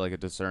I have like a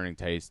discerning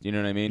taste. You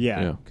know what I mean?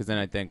 Yeah. Yeah. Because then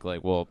I think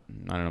like, well,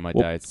 I don't know, my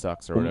Well, diet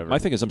sucks or Well, whatever. my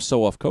thing is, I'm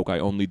so off Coke. I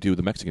only do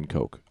the Mexican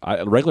Coke.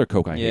 Regular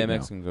Coke, I yeah, hate now.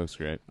 Mexican Coke's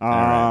great. All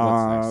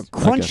right, what's next?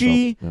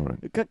 Crunchy. All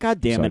right.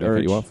 God damn Sorry, it, did I cut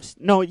Urge. you off?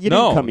 No, you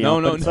No, didn't cut me no,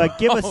 off. no, but it's no. like,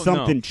 give us No.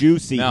 something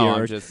juicy No, here.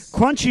 I'm Urge. just-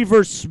 Crunchy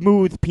versus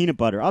smooth peanut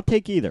butter. I'll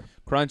take either.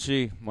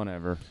 Crunchy,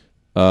 whatever.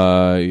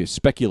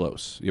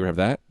 Speculoos. You ever have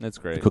that? That's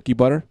great. The cookie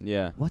butter?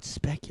 Yeah. What's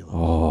speculoos?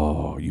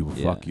 Oh, you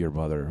Yeah. fuck your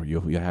mother. You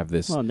have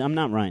this. Well, I'm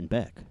not Ryan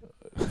Beck.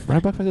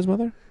 Ryan Beck fucked his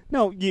mother?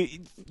 No, you.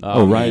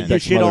 Oh, Ryan You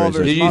Beck's shit mother all is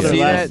over his his Did you mother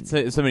see last-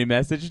 that? Somebody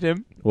messaged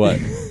him. What?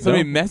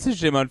 Somebody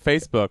messaged him on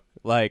Facebook.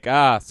 Like,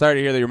 sorry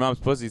to hear that your mom's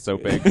pussy's so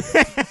big.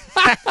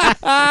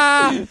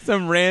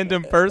 Some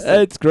random person.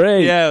 That's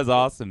great. Yeah, it was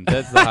awesome.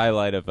 That's the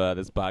highlight of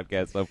this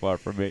podcast so far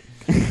for me.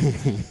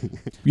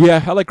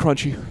 Yeah, I like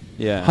crunchy.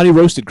 Yeah. Honey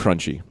roasted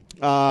crunchy.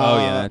 Oh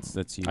yeah,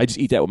 that's huge. I just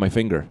eat that with my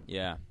finger.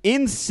 Yeah.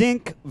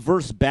 NSYNC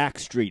versus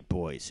Backstreet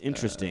Boys.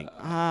 Interesting.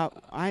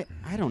 I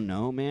don't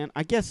know, man.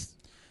 I guess.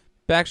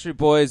 Backstreet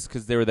Boys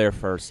because they were there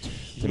first.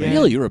 To me.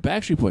 Really, you're a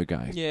Backstreet Boy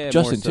guy. Yeah,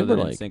 Justin more so than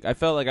Timberlake. NSYNC. I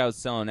felt like I was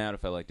selling out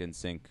if I liked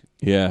NSYNC,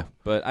 Yeah.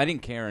 but I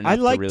didn't care enough. I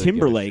to like really give a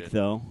Timberlake shit.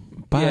 though.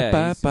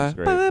 Yeah, he's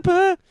great.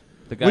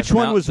 The guy Which from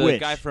one was the which?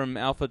 guy from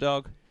Alpha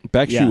Dog.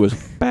 Backstreet Yeah. was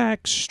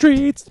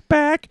Backstreet's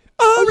back.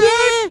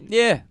 Oh yeah.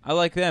 Yeah, I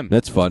like them.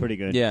 That's fun. Pretty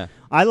good. Yeah.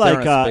 I like,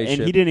 They're on a and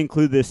spaceship. he didn't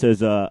include this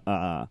as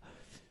a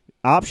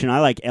option.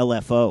 I like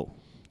LFO.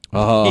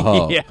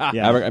 Oh. Yeah.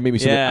 Yeah. I made me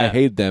say that Yeah. I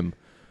hated them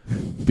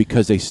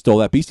because they stole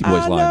that Beastie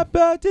Boys line.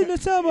 in the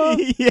summer.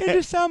 Yeah. In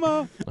the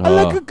summer. I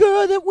like a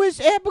girl that was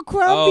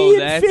Abercrombie Oh,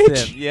 and that's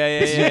Fitch. him. Yeah,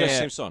 This is yeah, the yeah.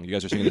 same song. You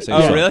guys are singing the same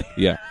Oh, song. really?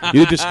 Yeah. You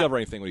didn't discover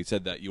anything when he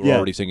said that. You were Yeah.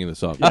 already singing the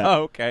song. Yeah.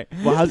 Oh, okay.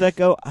 Well, how's that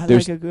go? I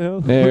There's- like a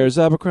girl. There's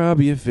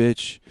Abercrombie and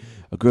Fitch,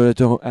 a girl that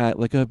don't act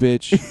like a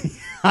bitch.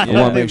 I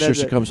Yeah. want to make sure That's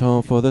she it. comes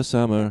home for the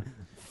summer,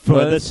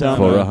 For the summer.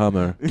 for a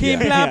Hummer.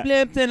 Keep Yeah.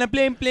 blimp, blimp, and a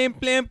blimp, blimp,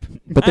 blimp.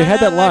 But they had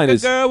that I line like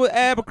is- a girl with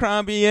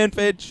Abercrombie and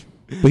Fitch.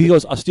 But he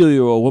goes, "I'll steal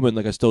you a woman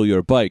like I stole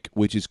your bike,"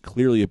 which is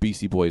clearly a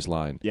Beastie Boys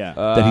line Yeah.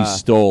 that he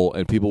stole,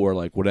 and people were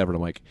like, "Whatever." And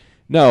I'm like,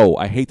 "No,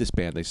 I hate this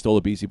band. They stole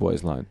a Beastie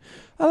Boys line."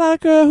 I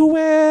like a girl who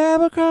wear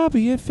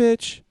Abercrombie and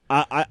Fitch.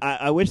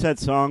 I wish that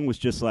song was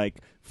just like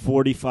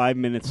 45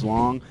 minutes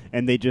long,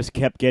 and they just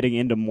kept getting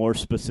into more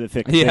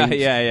specific Yeah, things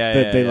yeah,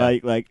 that they yeah.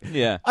 like.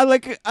 Yeah. I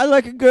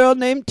like a girl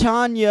named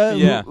Tanya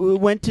Yeah. who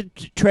went to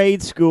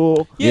trade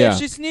school. Yeah, Yeah. if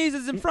she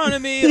sneezes in front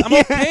of me, I'm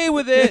okay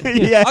with it.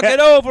 Yeah. I'll get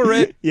over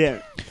it. Yeah.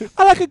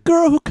 I like a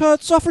girl who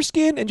cuts off her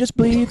skin and just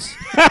bleeds.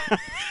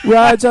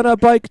 Rides on a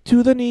bike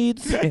to the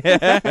needs. And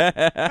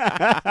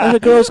the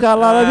girl's got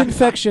a lot of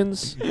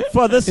infections.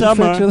 For the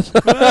summer. Infections.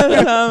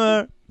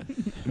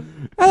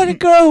 I like a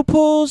girl who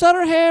pulls out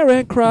her hair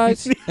and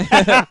cries.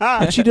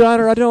 If she done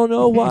her, I don't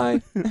know why.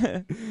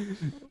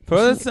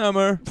 For the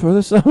summer. For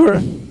the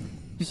summer.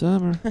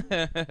 Summer.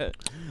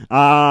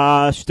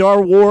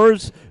 Star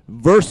Wars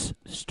versus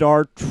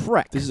Star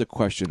Trek. This is a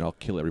question I'll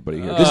kill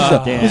everybody here.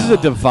 Damn. This is a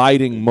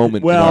dividing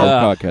moment Well- in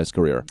our podcast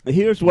career.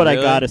 Here's what I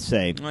Really? gotta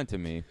say. Not to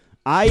me.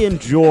 I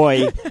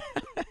enjoy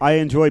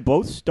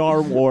both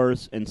Star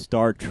Wars and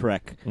Star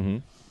Trek Mm-hmm.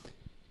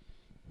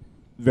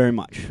 very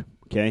much.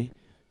 Okay.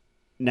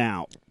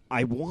 Now,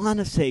 I want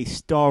to say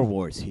Star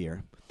Wars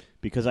here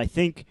because I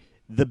think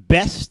the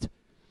best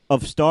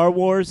of Star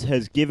Wars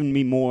has given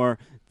me more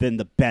than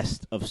the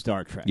best of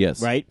Star Trek.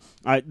 Yes. Right?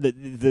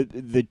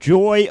 The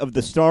joy of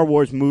the Star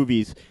Wars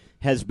movies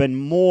has been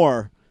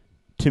more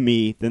to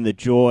me than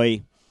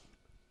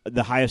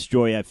the highest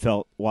joy I've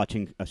felt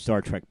watching a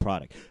Star Trek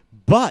product.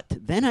 But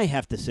then I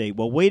have to say,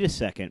 well, wait a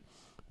second.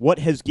 What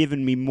has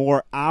given me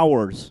more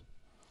hours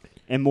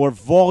and more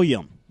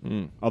volume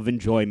of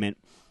enjoyment?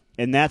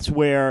 And that's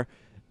where,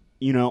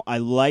 I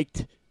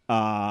liked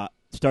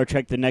Star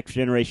Trek The Next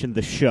Generation,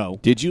 the show.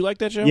 Did you like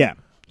that show? Yeah.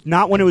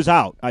 Not when it was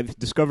out. I've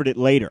discovered it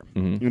later.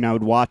 Mhm. And I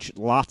would watch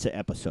lots of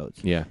episodes.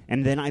 Yeah.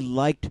 And then I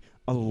liked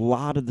a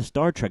lot of the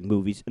Star Trek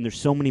movies, and there's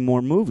so many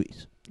more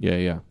movies. Yeah,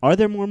 yeah. Are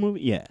there more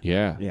movies? Yeah.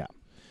 Yeah. Yeah.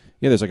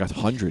 Yeah, there's like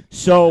 100.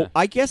 So Yeah.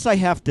 I guess I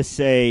have to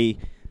say,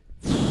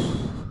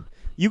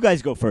 you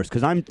guys go first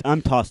because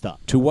I'm tossed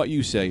up. To what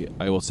you say,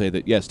 I will say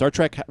that, yeah, Star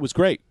Trek was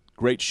great.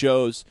 Great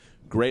shows,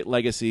 great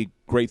legacy,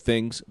 great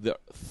things.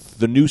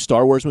 The new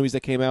Star Wars movies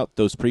that came out,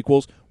 those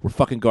prequels, were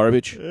fucking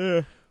garbage.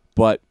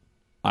 But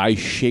I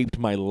shaped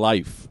my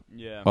life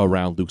Yeah.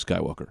 around Luke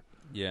Skywalker.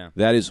 Yeah.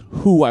 That is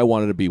who I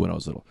wanted to be when I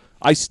was little.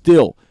 I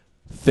still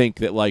think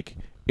that, like,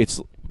 it's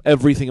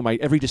everything in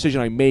every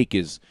decision I make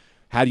is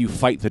how do you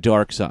fight the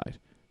dark side.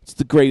 It's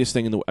the greatest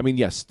thing in the. I mean,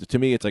 yes, to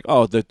me, it's like,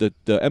 oh, the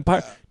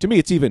Empire. To me,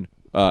 it's even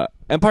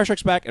Empire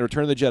Strikes Back and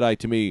Return of the Jedi.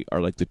 To me,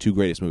 are like the two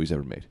greatest movies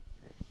ever made.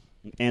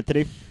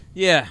 Anthony?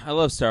 Yeah, I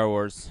love Star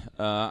Wars.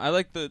 I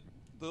like the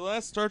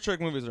last Star Trek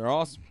movies are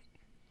awesome.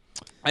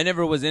 I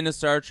never was into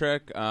Star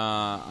Trek.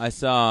 I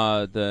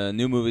saw the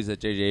new movies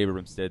that J.J.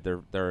 Abrams did.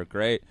 They're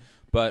great.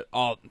 But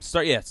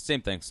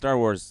same thing. Star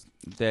Wars,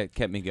 that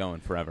kept me going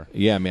forever.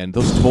 Yeah, man,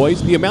 those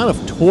toys. The amount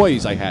of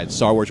toys I had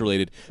Star Wars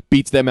related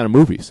beats the amount of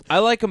movies. I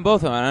like them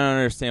both. I don't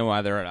understand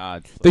why they're at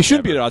odds. They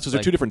shouldn't be at odds because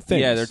they're two different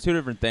things. Yeah, they're two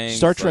different things.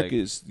 Star Trek like-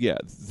 is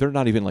they're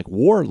not even like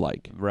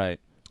warlike. right.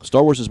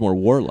 Star Wars is more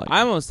warlike.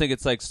 I almost think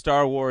it's like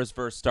Star Wars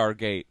versus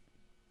Stargate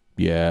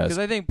yes, because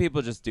I think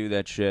people just do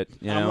that shit.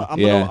 You know.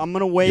 I'm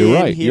gonna weigh you're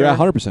in right. here. You're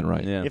 100%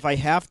 right. Yeah. If I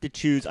have to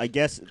choose, I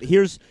guess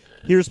here's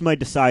my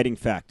deciding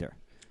factor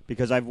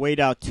because I've weighed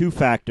out two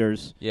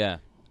factors Yeah.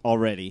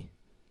 already,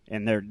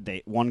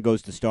 and one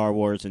goes to Star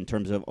Wars in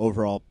terms of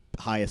overall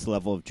highest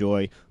level of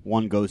joy.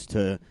 One goes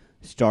to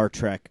Star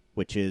Trek,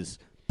 which is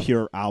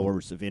pure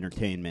hours of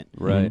entertainment.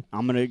 Right.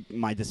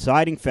 My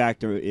deciding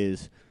factor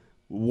is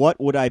what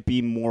would I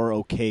be more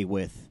okay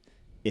with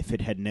if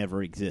it had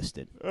never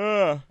existed?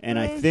 And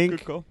I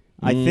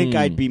think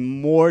I'd be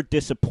more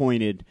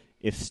disappointed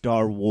if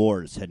Star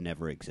Wars had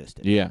never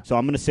existed. Yeah. So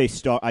I'm going to say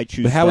I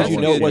choose. But how Star would you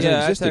Wars. know it wasn't Yeah,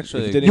 that's existing?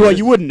 actually- if it didn't Well, exist?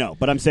 you wouldn't know,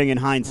 but I'm saying in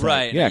hindsight.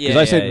 Right. Yeah, because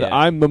Yeah, I said yeah.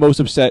 I'm the most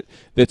upset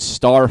that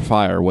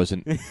Starfire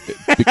wasn't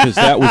because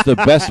that was the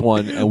best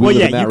one, and we Well, live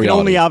yeah, in that you can reality.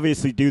 only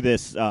obviously do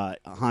this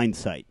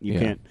hindsight. You Yeah.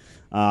 can't.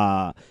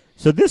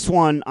 So this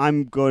one,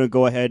 I'm going to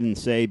go ahead and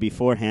say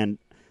beforehand,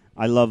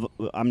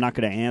 I'm not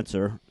going to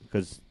answer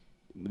because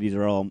these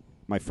are all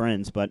my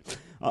friends, but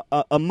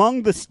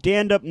among the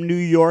stand-up New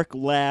York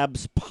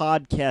Labs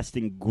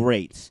podcasting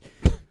greats,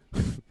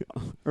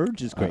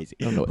 Urge is crazy.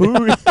 I don't know.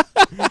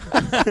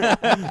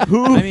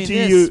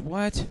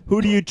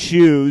 Who do you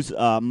choose?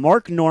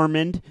 Mark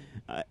Normand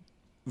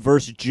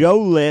versus Joe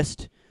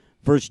List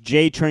versus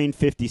J-Train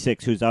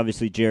 56, who's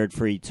obviously Jared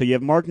Freed. So you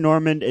have Mark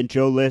Normand and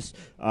Joe List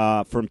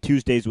from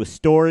Tuesdays with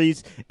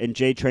Stories, and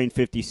J-Train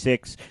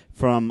 56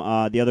 from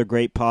the other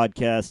great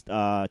podcast,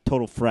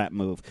 Total Frat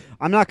Move.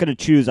 I'm not going to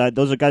choose.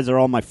 Those guys are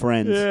all my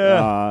friends.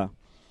 Yeah.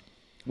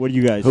 What do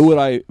you guys? Who would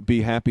I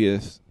be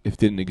happiest if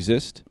didn't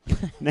exist?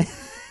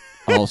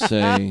 I'll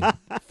say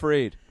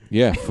Freed.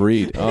 Yeah,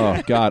 Freed.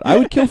 Oh, God. I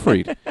would kill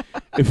Freed.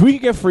 If we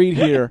could get Freed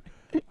here,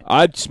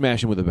 I'd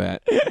smash him with a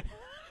bat.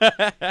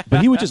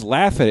 But he would just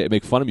laugh at it and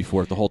make fun of me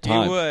for it the whole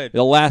time. He would.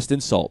 The last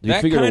insult. He'd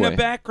That figure kind a way. of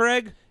bat,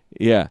 Greg?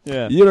 Yeah.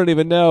 Yeah. You don't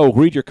even know.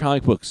 Read your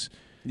comic books.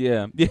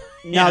 Yeah.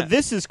 Now,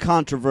 this is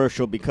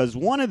controversial because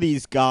one of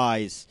these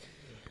guys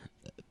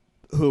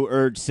who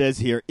Urge says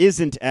here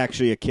isn't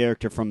actually a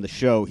character from the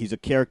show. He's a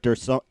character.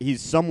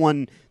 He's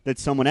someone that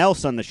someone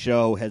else on the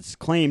show has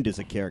claimed as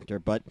a character.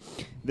 But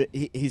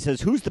he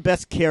says, who's the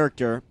best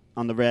character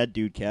on the Rad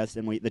Dude cast?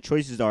 And the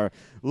choices are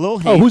Lil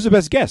Haynes. Oh, who's the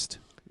best guest?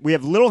 We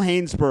have Lil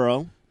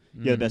Hainsborough.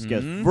 Yeah, the best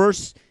guest.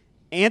 Versus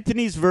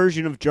Anthony's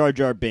version of Jar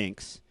Jar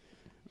Binks.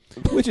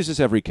 Which is just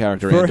every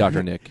character in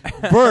Dr. Nick.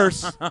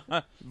 Verse,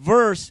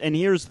 and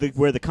here's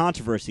where the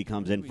controversy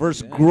comes in.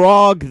 Verse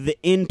Grog the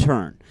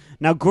intern.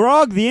 Now,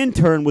 Grog the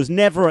intern was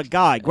never a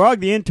guy. Grog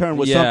the intern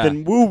was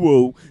something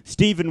woo-woo,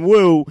 Stephen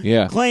Wu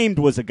claimed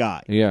was a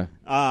guy. Yeah.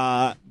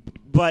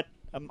 But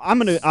I'm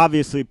going to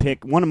obviously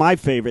pick one of my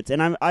favorites,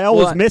 and I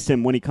always miss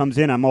him when he comes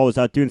in. I'm always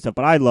out doing stuff,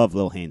 but I love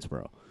Lil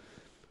Hainsborough.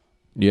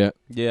 Yeah.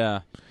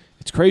 Yeah.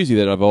 It's crazy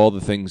that of all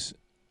the things,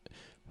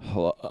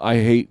 I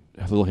hate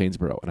Lil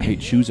Hainsborough, and I hate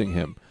choosing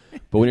him.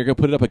 But when you're going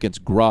to put it up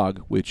against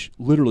Grog, which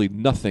literally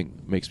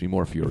nothing makes me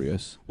more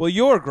furious. Well,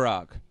 you're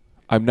Grog.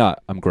 I'm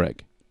not. I'm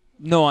Greg.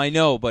 No, I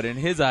know, but in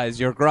his eyes,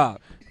 you're Grog.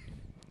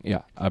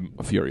 Yeah, I'm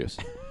furious.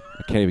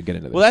 I can't even get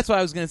into this. Well, that's why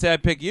I was going to say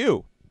I'd pick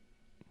you.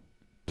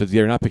 Because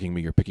you're not picking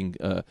me. You're picking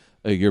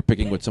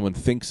what someone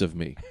thinks of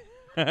me.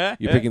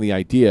 You're picking the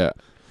idea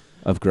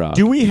of Grog.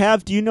 Did we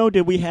have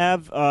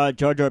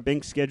Jar Jar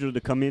Binks scheduled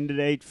to come in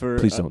today for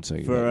Please don't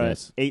say for that, a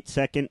yes.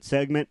 8-second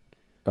segment?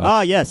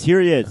 Yes,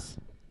 here he is.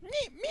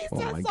 Oh,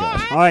 my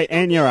God. All right,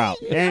 and you're out.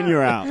 And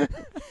you're out.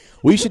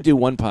 We should do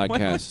one When was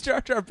podcast.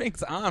 Jar Jar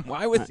Binks on?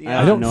 Why was he on?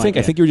 I don't no think. I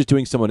idea. think you were just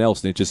doing someone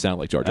else, and it just sounded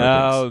like Jar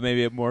Jar Oh, Binks.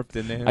 maybe it morphed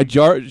into him.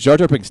 Jar Jar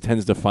Binks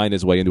tends to find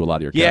his way into a lot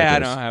of your Yeah, I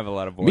characters. don't have a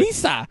lot of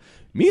voice.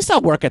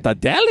 Misa work at the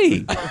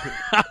deli.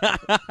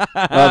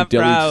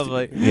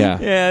 Probably. Yeah.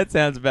 Yeah, that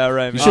sounds about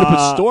right, You man. should have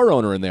put store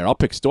owner in there. I'll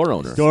pick store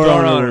owner. Store Store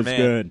owner owner, was man.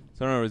 good.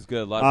 Store owner was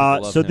good. A lot of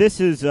people loved So him. this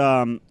is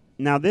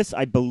now this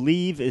I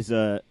believe is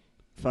a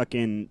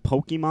fucking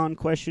Pokemon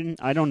question.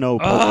 I don't know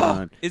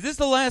Pokemon. Is this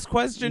the last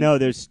question? No,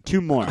 there's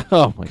two more.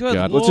 Oh my Good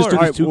God! Let's just do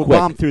Lord. this too we'll quick.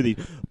 bomb through these.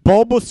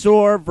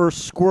 Bulbasaur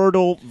versus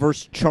Squirtle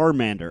versus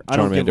Charmander. I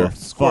don't give a Charmander.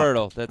 fuck.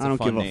 Squirtle. That's I don't a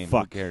fun give name. a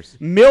fuck. Who cares?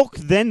 Milk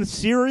then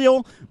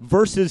cereal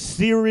versus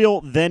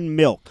cereal then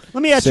milk.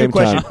 Let me ask you a Same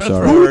question. time,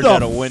 sorry. Who Bird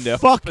out a the window.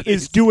 fuck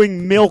is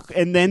doing milk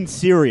and then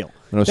cereal?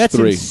 No, it's That's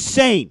 3.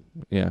 insane.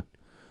 Yeah.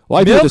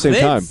 Well, I do it at the same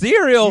then time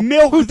cereal.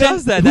 Milk Who then,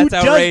 does that? who That's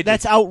does- outrageous.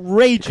 That's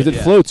outrageous. because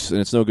it floats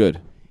and it's no good.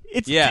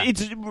 It's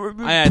It's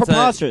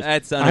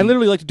preposterous. I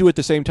literally like to do it at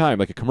the same time,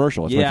 like a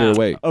commercial. It's my favorite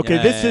way. Okay,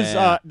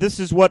 Yeah, this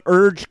is what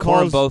Urge Pour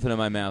them calls both into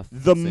my mouth.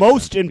 the Same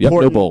most time. Yep, no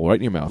important. bowl right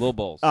in your mouth. Little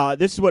bowls.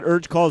 This is what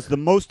Urge calls the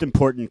most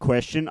important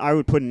question. I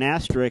would put an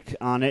asterisk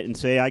on it and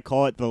say I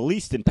call it the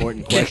least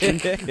important question.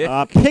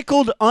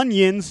 Pickled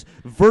onions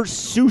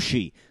versus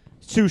sushi.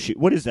 Sushi.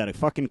 What is that? A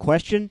fucking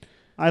question?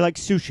 I like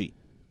sushi.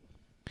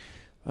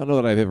 I don't know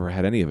that I've ever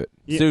had any of it.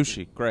 Yeah.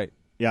 Sushi. Great.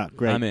 Yeah,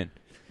 great. I'm in.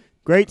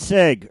 Great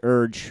seg,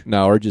 Urge.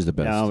 No, Urge is the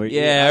best. No,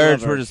 Yeah, I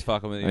love Urge. We're just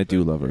fucking with you. I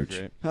do love Urge.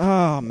 Great.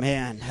 Oh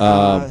man.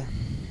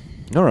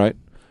 All right,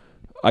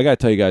 I gotta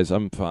tell you guys,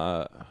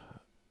 I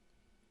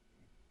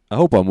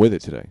hope I'm with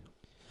it today.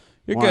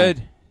 You're Why?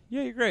 good.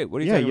 Yeah, you're great.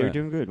 What are you yeah, talking you're about?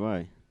 doing good.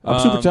 Why? I'm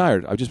super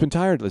tired. I've just been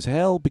tired as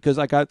hell because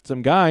I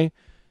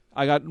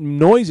got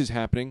noises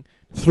happening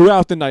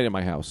throughout the night in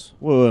my house.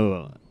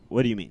 Whoa.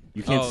 What do you mean?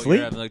 You can't sleep?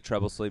 You're having like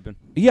trouble sleeping.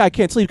 Yeah, I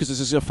can't sleep because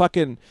there's a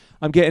fucking.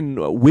 I'm getting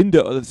a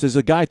window. There's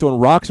a guy throwing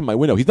rocks in my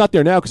window. He's not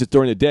there now because it's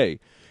during the day.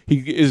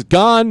 He is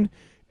gone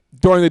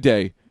during the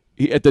day.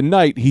 At the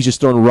night, he's just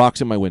throwing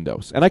rocks in my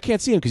windows, and I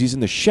can't see him because he's in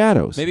the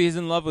shadows. Maybe he's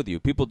in love with you.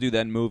 People do that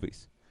in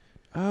movies.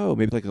 Oh,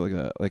 maybe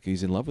like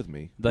he's in love with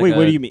me. Wait,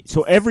 what do you mean?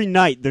 So every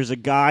night there's a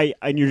guy,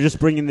 and you're just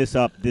bringing this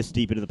up this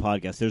deep into the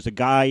podcast. There's a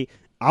guy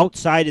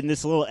outside in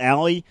this little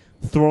alley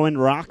throwing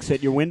rocks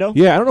at your window?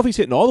 Yeah, I don't know if he's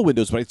hitting all the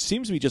windows, but it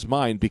seems to be just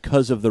mine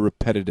because of the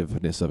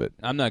repetitiveness of it.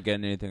 I'm not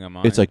getting anything on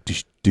mine. It's like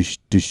dish, dish,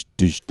 dish,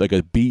 dish, like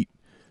a beat.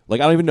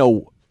 Like I don't even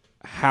know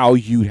how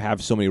you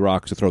have so many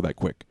rocks to throw that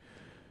quick.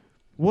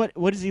 What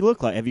does he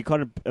look like? Have you caught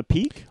a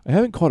peek? I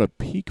haven't caught a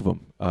peek of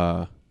him.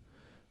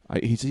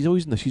 He's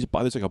always in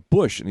there's like a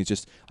bush, and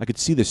I could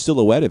see the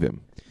silhouette of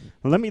him.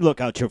 Well, let me look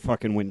out your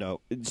fucking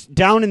window. It's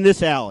down in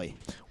this alley.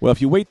 Well,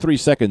 if you wait 3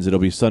 seconds, it'll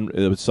be sun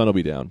will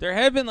be down. There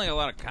have been like a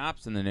lot of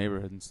cops in the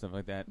neighborhood and stuff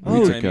like that.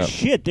 Oh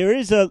shit!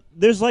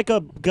 There's like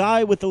a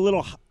guy with a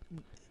little.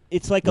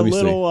 It's like Let a me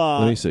little.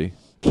 see. Let me see.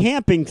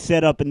 Camping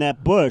set up in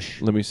that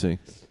bush. Let me see.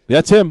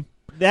 That's him.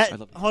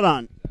 Hold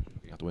on.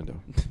 Out the window.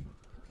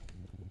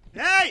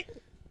 Hey!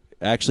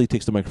 Actually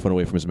takes the microphone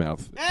away from his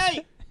mouth.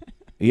 Hey!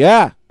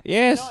 Yeah.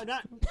 Yes. No,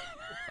 not.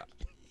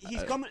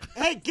 He's coming.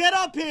 Hey, get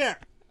up here!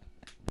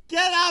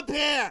 Get up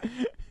here!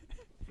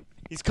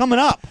 He's coming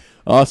up.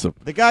 Awesome.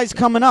 The guy's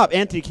coming up.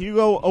 Anthony, can you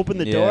go open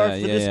the door for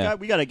this yeah. guy?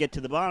 We got to get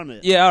to the bottom of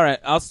it. Yeah, all right.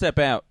 I'll step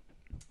out.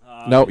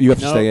 No, you have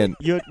to stay in.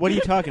 What are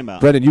you talking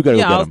about? Brendan, you got to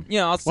go get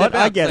him. I'll step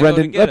out. I get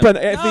Brendan, let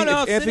Brendan.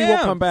 Anthony sit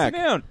won't come back. Sit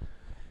down.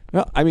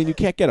 No, I mean you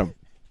can't get him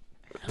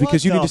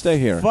because you need to stay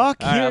here. Fuck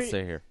All right, I'll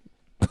stay here.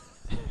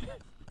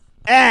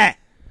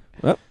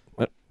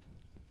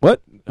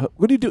 What?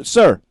 What do you do,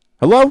 sir?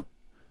 Hello?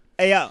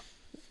 Hey, yo.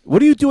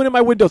 What are you doing in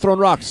my window throwing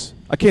rocks?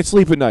 I can't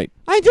sleep at night.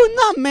 I do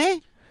nothing,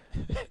 man.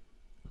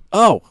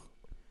 Oh.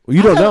 Well,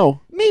 you don't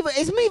know.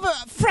 It's me,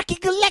 Frecky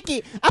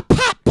Galecki. A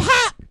pop,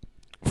 pop.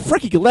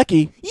 Frecky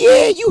Galecki?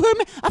 Yeah, you heard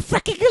me. A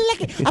Frecky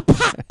Galecki. A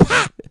pop,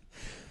 pop.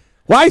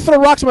 Why you throw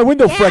rocks in my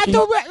window, Frecky?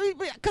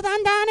 Because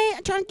I'm down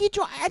there trying to get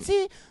your ass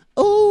in.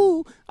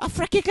 Ooh, a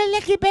Frecky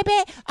Galecki,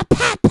 baby. A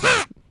pop,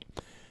 pop.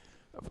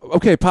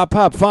 Okay,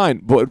 pop, fine.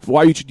 But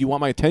why you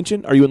want my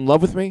attention? Are you in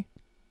love with me?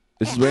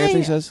 This is what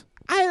Anthony says?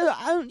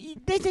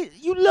 They say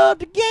you love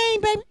the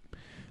game, baby.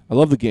 I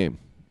love the game.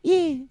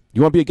 Yeah.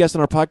 You want to be a guest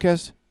on our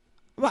podcast?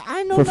 Well,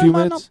 I know for a few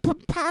about minutes? no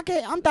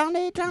pocket. I'm down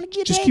there trying to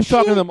get Just that keep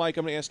talking shit. to the mic.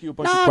 I'm going to ask you a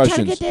bunch of I'm questions.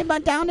 trying to get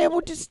that down there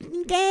with this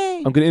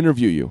game. I'm going to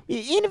interview you.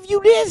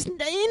 Interview this.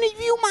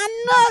 Interview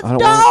my nuts, I don't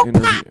dog. wanna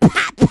interview-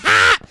 Pop, pop,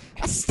 pop.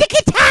 A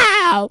sticky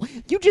towel.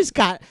 You just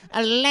got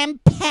a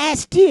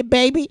lampasty,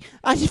 baby.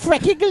 A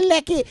freaking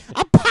galecki.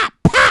 A pop,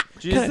 pop.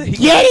 Get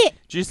it?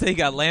 Did you say he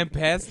got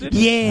lampasted?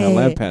 Yeah.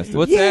 Lampasted.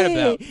 What's that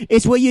about?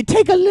 It's where you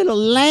take a little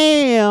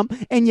lamb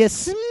and you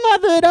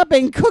smother it up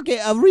and cook it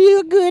a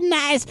real good,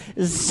 nice.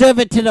 Serve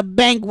it to the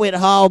banquet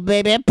hall,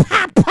 baby.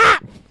 Pop,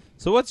 pop.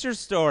 So what's your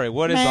story?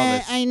 What is all Man,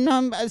 this? ain't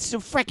nothing. It's a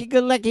freaking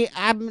good lucky.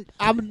 I'm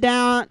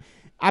down.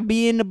 I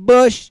be in the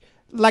bush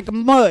like a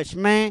mush,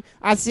 man.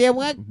 I said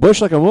what? Bush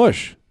like a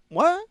mush.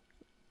 What?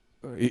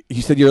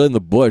 He said you're in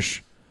the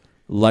bush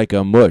like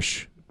a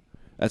mush.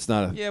 That's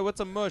not a... Yeah, what's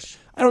a mush?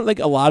 I don't think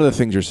a lot of the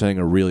things you're saying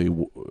are really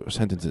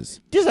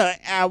sentences. This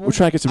We're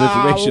trying to get some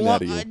information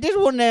out of you. This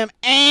one of them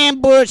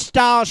ambush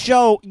style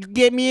show. You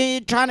get me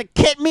in trying to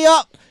kick me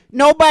up.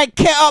 Nobody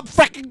care up,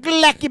 freaking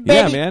lucky, baby.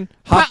 Yeah, man.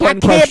 Hot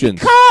button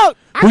questions. Who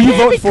Who you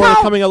voting for in the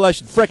coming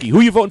election? Frecky, who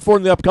you voting for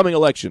in the upcoming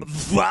election?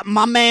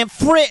 My man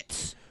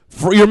Fritz.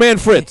 For your man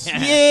Fritz.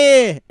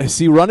 Yeah. Is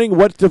he running?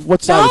 What side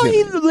No, is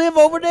he he? live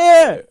over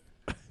there.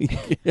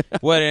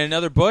 What, in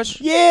another bush?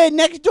 Yeah,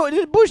 next door.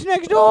 There's a bush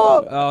next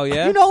door. Oh,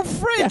 yeah? You know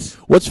Fritz.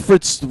 What's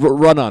Fritz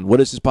run on?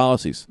 What is his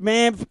policies?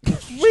 Man,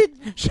 Fritz.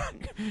 Should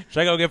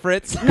I go get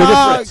Fritz?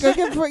 No, Fritz. go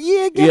get Fritz.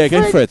 Yeah,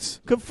 Get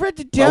Fritz. Get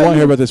Fritz to I tell want to you.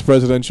 hear about this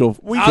presidential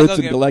I'll Fritz go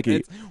and get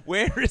Galecki. Fritz.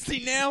 Where is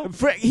he now?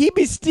 He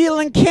be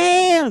stealing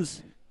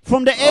cans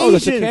from the Oh,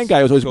 that's Asians. the can guy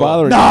who was always Cool.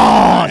 bothering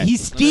No, you. he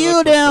steal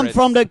look for them Fritz.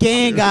 from the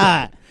can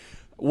guy.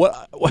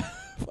 What? All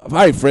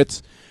right,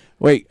 Fritz.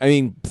 Wait, I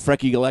mean,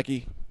 Frecky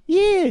Galecki.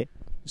 Yeah.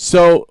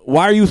 So,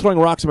 why are you throwing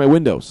rocks in my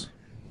windows?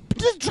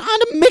 Just trying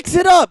to mix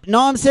it up. Know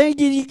what I'm saying?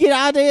 You get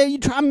out there, you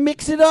try to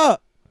mix it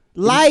up.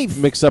 Life.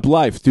 Mix up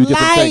life. Do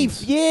different Life.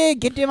 things. Yeah,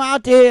 get them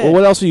out there. Well,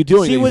 what else are you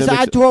doing? See, that you was can I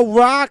mix it- throw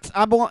rocks?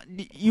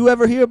 You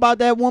ever hear about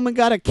that woman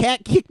got a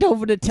cat kicked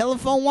over the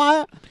telephone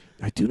wire?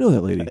 I do know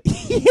that lady.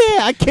 Yeah,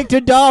 I kicked her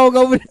dog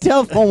over the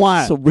telephone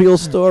wire. It's a real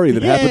story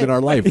that Yeah. happened in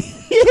our life.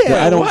 Yeah.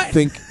 that I don't What?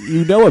 think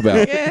you know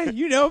about. Yeah,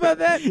 you know about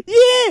that?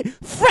 Yeah,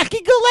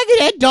 freaking go look at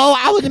that dog.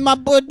 I was in my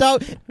butt,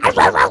 dog. I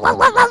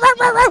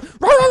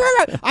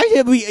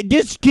said,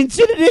 just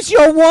consider this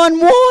your one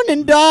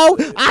warning,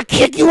 dog. I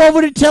kick you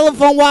over the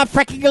telephone while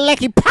freaking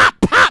Galecki pop,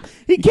 pop.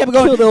 He kept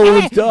going. Killed the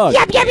old dog.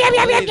 Yep, yep, yep,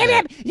 yep, yep, yep,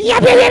 yep, yep,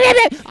 yep, yep,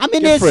 yep. I'm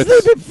in there Fritz.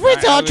 sleeping.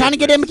 Fritz, All right, all trying to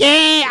get him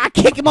again. I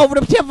kick him over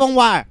the telephone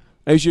wire.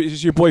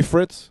 Is your boy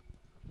Fritz?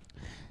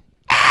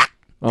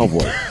 Oh, boy.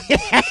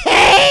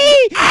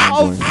 Hey!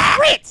 Oh,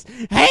 Fritz!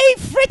 Hey,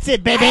 Fritzy,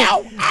 baby!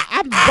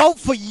 I vote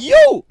for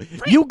you!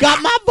 You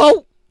got my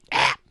vote!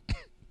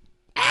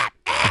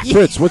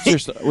 Fritz, what's your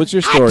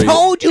story? I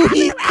told you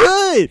he's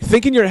good!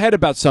 Think in your head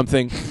about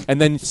something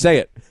and then say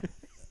it.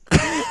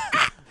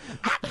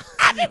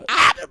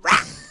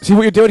 See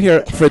what you're doing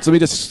here, Fritz? Let me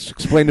just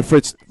explain to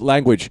Fritz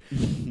language.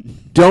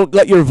 Don't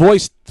let your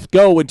voice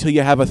go until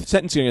you have a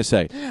sentence you're going to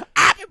say.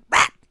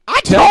 I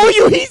told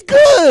you he's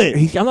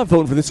good! I'm not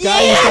voting for this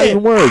guy. Yeah. He's not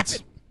even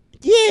words.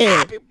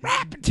 Yeah.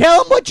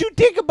 Tell him what you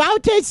think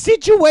about that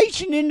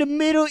situation in the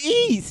Middle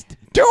East.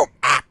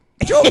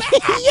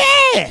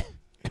 Yeah.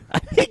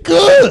 He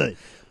good.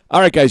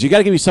 All right, guys, you got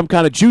to give me some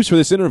kind of juice for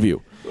this interview.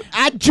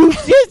 I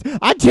juice this.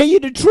 I tell you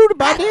the truth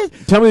about this.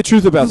 Tell me the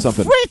truth about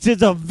something. Fritz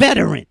is a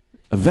veteran.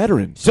 A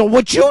veteran. So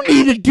what you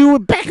need to do is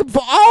back up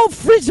for all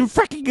Fritz and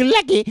fucking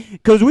Galecki,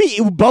 because we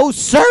both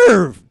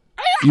serve.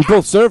 You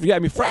both serve? Yeah, I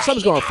mean,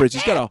 something's going on, Fritz.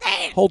 He's got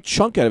a whole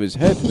chunk out of his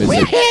head missing.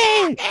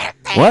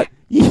 What?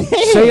 Yeah.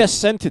 Say a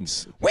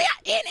sentence. We are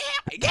in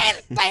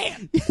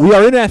Afghanistan. We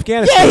are in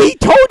Afghanistan. Yeah, he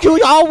told you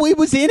all we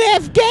was in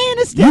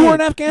Afghanistan. You were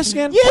in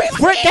Afghanistan? Yeah,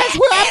 Fritz, that's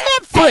where I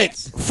met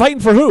Fritz. Fighting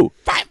for who?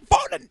 Fight for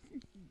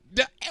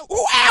the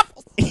whoever.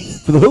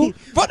 For the who?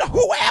 For the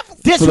whoever.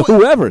 This For the wa-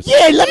 whoever's.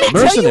 Yeah, let me tell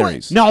you.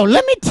 Mercenaries.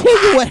 Let me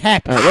tell you what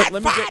happened. All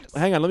right,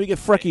 hang on. Let me get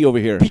Frecky over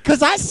here.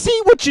 Because I see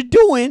what you're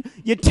doing.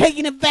 You're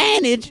taking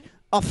advantage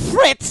of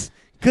Fritz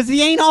because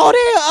he ain't all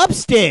there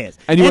upstairs.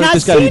 And you want I've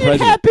this guy to be seen it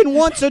president. happen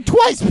once or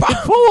twice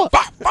before.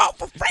 Vote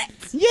for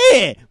Fritz.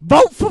 Yeah,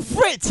 vote for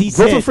Fritz, he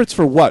Vote said. for Fritz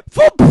for what?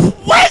 For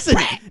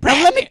president.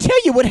 Now, let me tell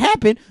you what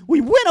happened.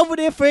 We went over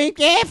there for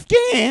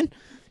Afghanistan.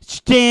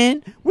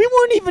 We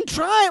weren't even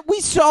trying.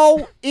 We saw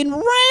in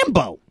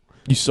Rambo.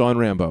 You saw in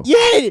Rambo.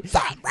 Yeah.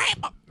 Son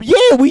Rambo.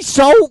 Yeah,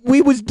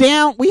 we was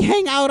down. We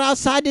hang out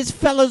outside this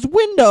fella's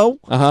window.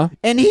 Uh-huh.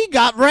 And he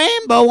got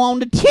Rambo on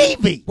the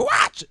TV.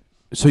 Watch it.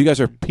 So you guys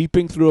are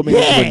peeping through a man's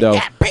Yeah, window,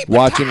 yeah, people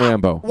watching talk.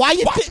 Rambo. Why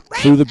you Watch think?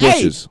 Through the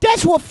bushes. Hey,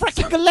 that's what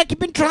Frecky Galecki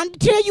been trying to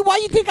tell you. Why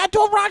you think I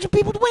told Roger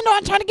people's window?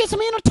 I'm trying to get some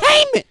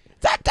entertainment.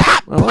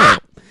 Sometimes All right.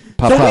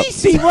 Pop, So pop. we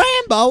see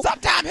Rambo.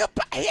 Sometimes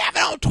he have it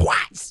on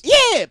twice.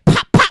 Yeah,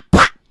 pop, pop,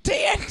 pop.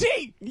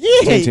 TNT. Yeah,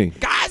 TNT.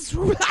 Guys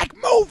who like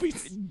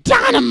movies.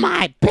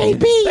 dynamite,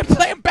 baby. They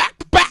play them back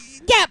to back.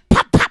 Yeah,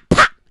 pop, pop,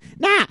 pop.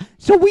 Now,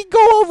 so we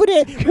go over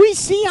there. We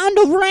see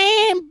under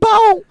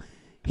Rambo.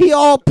 He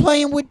all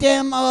playing with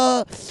them.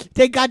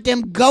 They got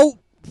them goat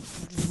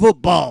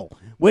football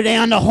where they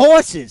on the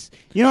horses.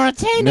 You know what I'm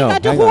saying? No, they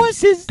got the hang on.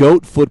 horses.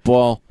 Goat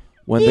football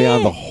when they on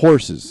Yeah. the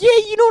horses. Yeah,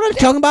 you know what I'm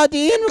talking about.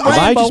 The end of Am I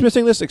Rambo. just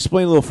missing this?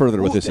 Explain a little further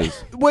what this is.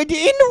 When the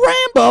end of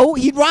Rambo,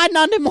 he riding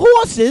on them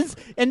horses,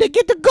 and they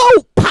get the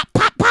goat. Pop,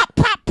 pop, pop,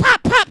 pop,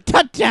 pop, pop,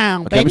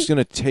 touchdown, Okay, I'm baby. just going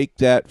to take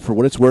that for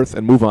what it's worth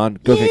and move on.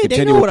 Go Yeah, ahead, they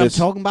continue know with what this.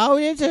 I'm talking about.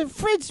 It's a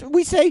Fritz.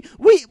 We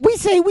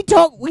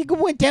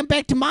went down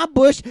back to my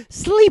bush,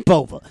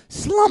 sleepover,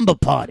 slumber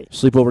party.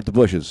 Sleep over at the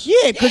bushes.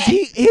 Yeah, because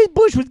his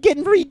bush was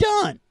getting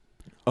redone.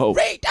 Oh,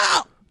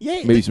 Redone.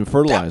 Yeah, maybe some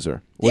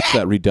fertilizer. What's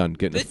Yeah. that redone?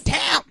 Getting The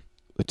town.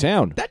 the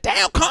town. The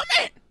town come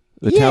in.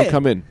 The Yeah. town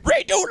come in.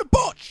 Redo the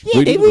bush.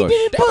 yeah, they Redo the bush. redid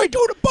They the bush.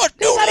 redo the bush.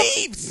 New gotta-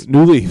 leaves.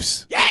 New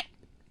leaves. Yeah.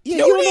 Yeah,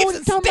 New you don't know leaves what I'm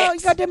and talking about. You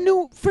sticks. got them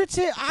new Fritz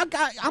said,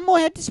 I'm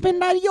gonna have to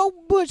spend out of your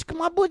bush because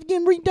my bush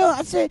getting redone.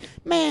 I said,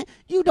 man,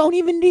 you don't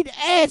even need to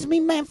ask me,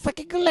 man.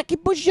 Fucking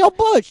Galecki bush your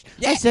bush.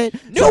 I Yeah. said,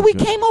 so we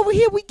came over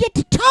here, we get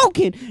to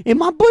talking, and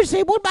my bush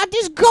said, what about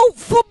this goat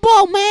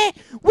football, man?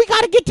 We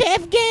gotta get to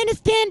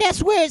Afghanistan.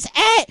 That's where it's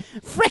at.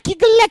 Frecky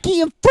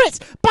Galecki and Fritz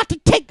about to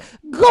take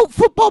goat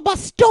football by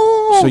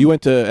storm. So you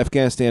went to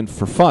Afghanistan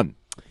for fun,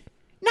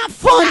 Not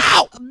fun,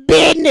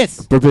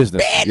 business. for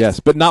business. Yes,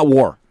 but not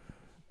war.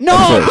 No,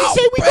 That's we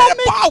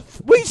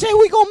right. say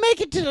we gonna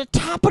make it to the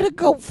top of the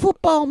goat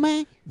football,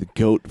 man. The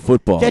goat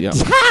football. The Yeah.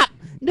 top,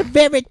 the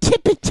very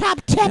tippy top,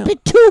 tappy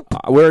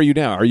toop. Where are you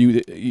now? Are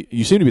you?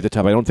 You seem to be at the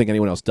top. I don't think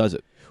anyone else does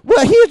it.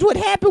 Well, here's what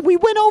happened. We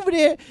went over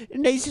there,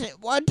 and they said,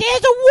 well,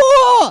 there's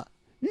a war.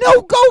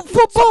 No goat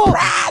football.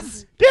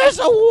 Surprise. There's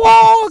a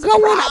war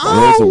going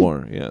on. There's a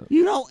war. Yeah.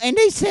 You know, and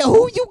they said,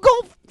 who you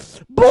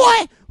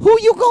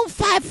gonna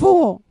fight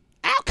for?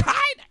 Al Qaeda.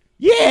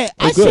 Yeah,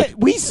 I good. said,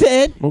 we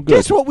said, Oh, good.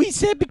 that's what we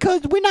said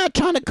because we're not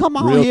trying to come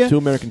on Real here. two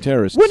American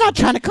terrorists. We're not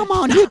trying to come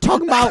on here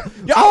talking about,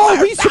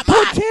 Yo, we stop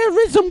support it.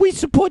 terrorism, we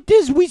support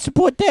this, we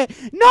support that.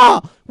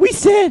 No, we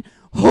said,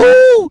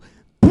 who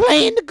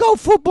playing the go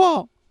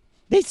football?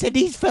 They said,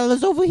 these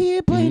fellas over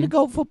here playing the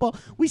go football.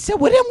 We said,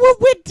 well, then we're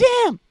with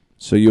them.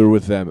 So you were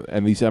with them,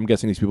 and I'm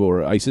guessing these people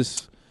were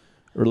ISIS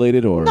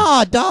related, or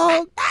Nah,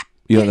 dog.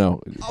 you don't know.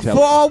 For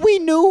all we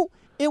knew,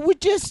 it was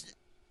just,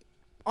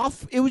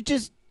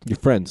 Your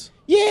friends,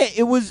 yeah,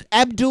 it was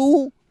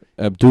Abdul.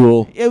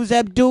 Abdul. It was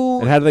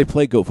Abdul. And how do they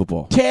play goat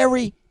football?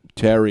 Terry.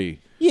 Terry.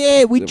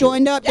 Yeah, we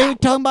joined up. They were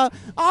talking about,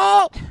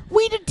 oh,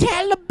 we the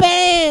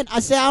Taliban. I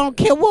said, I don't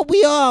care what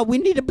we are. We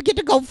need to get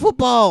to go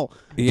football.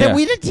 Yeah. Said,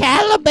 we the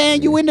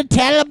Taliban. You in the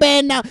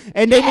Taliban now.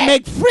 And they would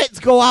make Fritz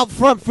go out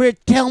front.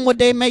 Fritz, tell them what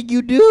they make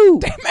you do.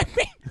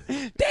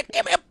 They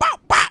give me a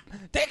bop bop.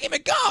 They give me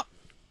gum.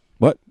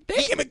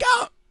 They give me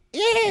gun.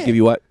 Yeah. Give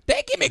you what?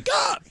 They give me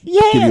gun.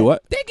 Yeah. Give you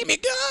what? They give me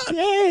gun.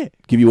 Yeah.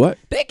 Give you what?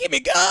 They give me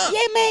gun. Yeah,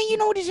 man, you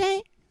know what I'm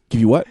saying?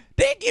 Give you what?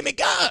 They give me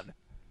gun.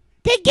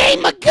 They gave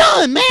him a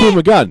gun, man. Give him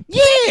a gun.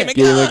 Yeah. Give me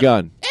Give him a gun.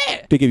 gun.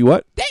 Yeah. They give you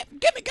what? They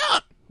give me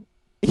gun.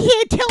 Yeah,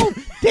 tell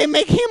him they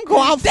make him go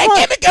out They front.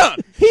 give me gun.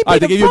 He be All right,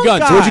 they the give you a front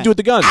gun. So what'd you guy. do with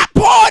the gun? I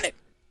poured it.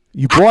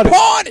 You bought it.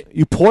 poured it.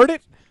 You poured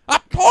it? I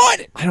poured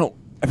it.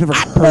 I've never I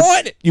heard.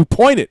 poured it. You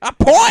pointed. I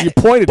poured You it.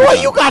 pointed. Boy, the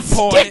gun. you got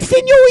Boy. sticks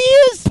in your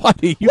ears?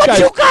 Buddy, you What guys.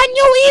 you got in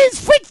your ears?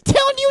 Fritz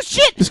telling you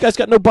shit? This guy's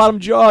got no bottom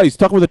jaw. He's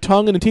talking with a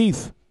tongue and a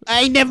teeth.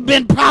 Ain't never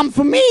been a problem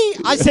for me.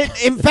 I said,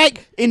 in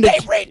fact, in They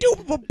the...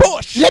 redo for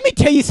Bush. Let me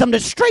tell you something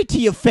straight to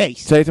your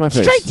face. Say it to my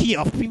face. Straight to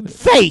your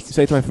face.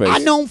 Say it to my face. I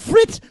known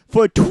Fritz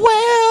for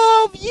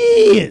 12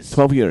 years.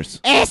 12 years.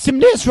 Ask him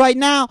this right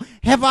now.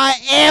 Have I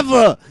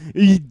ever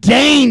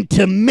deigned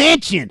to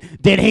mention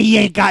that he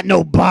ain't got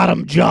no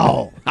bottom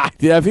jaw?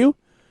 Have you?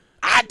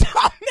 I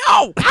don't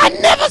know. I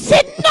never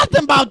said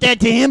nothing about that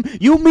to him.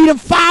 You meet him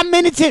 5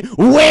 minutes in.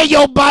 Wear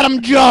your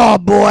bottom jaw,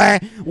 boy.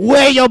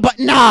 Wear your butt.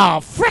 Nah,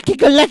 Frecky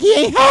Galecki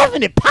ain't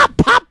having it. Pop,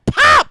 pop,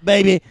 pop,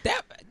 baby.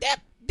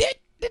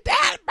 The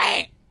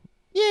Taliban.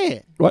 Yeah.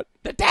 What?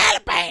 The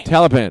Taliban.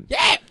 Taliban.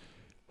 Yeah.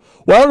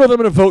 Well, I don't know if I'm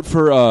going to vote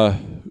for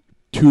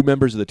 2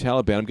 members of the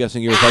Taliban. I'm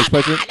guessing you're a vice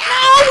president.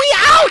 No, we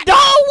out,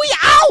 dog. We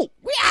out.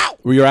 We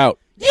out. Well, you're out.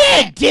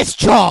 Yeah,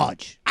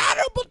 discharge.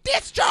 Honorable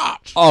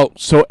discharge. Oh,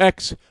 so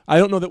I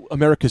don't know that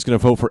America's going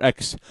to vote for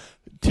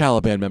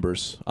Taliban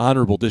members.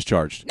 Honorable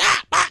discharged.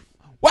 Nah,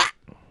 what?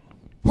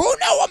 Who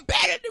know them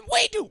better than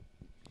we do?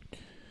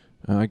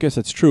 I guess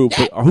that's true.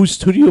 But who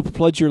do you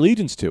pledge your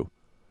allegiance to?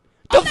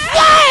 The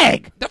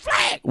flag. The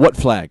flag. What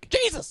flag?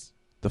 Jesus.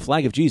 The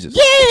flag of Jesus.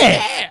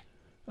 Yeah.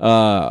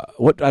 Yeah.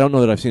 What? I don't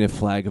know that I've seen a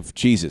flag of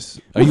Jesus.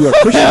 Are you a Boy,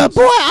 Christian?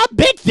 I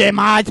bet them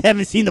eyes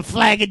haven't seen the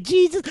flag of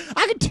Jesus.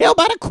 I can tell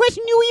by the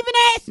question you even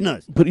asking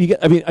us. But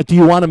do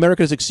you want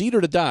America to succeed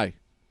or to die?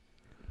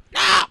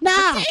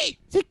 Nah, succeed.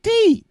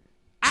 succeed.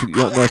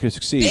 You want America to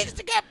succeed. Needs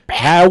to get better.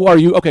 How are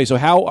you? Okay, so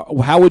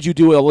how would you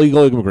do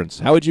illegal immigrants?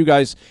 How would you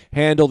guys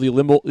handle the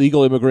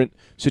illegal immigrant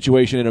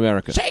situation in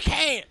America? Shake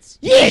hands.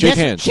 Yeah, Shake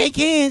hands. Shake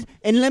hands.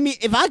 And let me,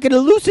 if I could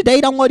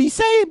elucidate on what he's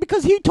saying,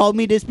 because he told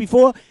me this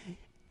before.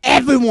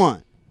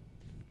 Everyone.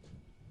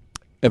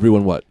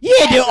 Everyone what? Yeah,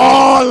 they're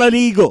all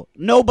illegal.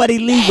 Nobody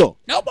legal.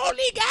 No more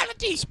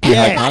legality. pretty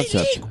high Everybody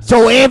concept. legal.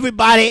 So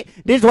everybody,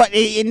 this what,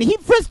 and he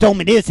first told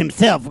me this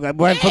himself,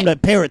 right from the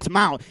parrot's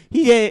mouth.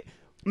 He said,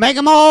 make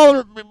them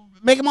all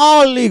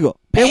legal.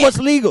 Then what's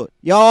legal?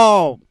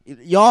 Y'all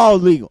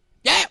legal.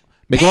 Yeah.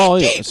 Make it all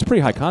illegal. Pangea. It's a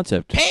pretty high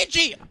concept.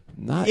 Pangea.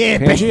 Not Yeah,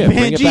 Pangea.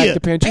 Bring it back Pangea. to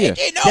Pangea.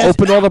 Pangea, no.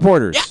 Open all the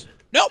borders. Yeah.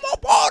 No more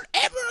border.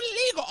 Ever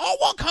illegal. All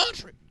one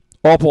country.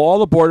 Open all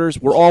the borders.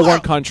 We're all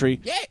one country.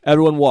 Yeah.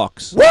 Everyone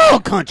walks.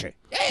 World country.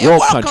 Yeah, World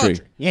world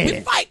country. Yeah. We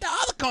fight the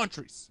other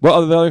countries. What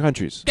are the other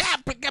countries?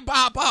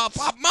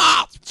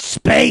 Mars.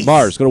 Space.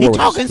 Mars. Go to He war with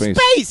talking space.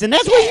 space, and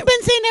that's what he's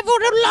been saying that for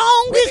the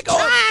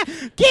longest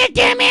time. Get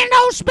them in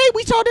those space.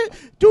 We saw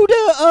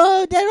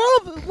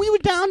we were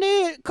down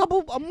there, a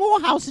couple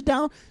more houses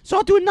down.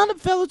 Saw through another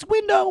fella's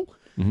window.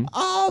 Mm-hmm.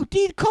 Oh,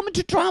 he's coming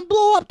to try and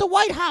blow up the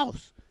White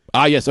House.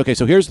 Ah, yes. Okay,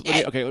 so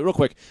real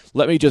quick.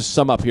 Let me just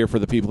sum up here for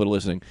the people that are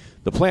listening.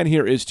 The plan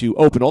here is to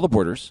open all the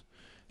borders.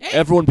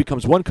 Everyone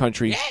becomes one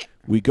country.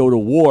 We go to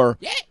war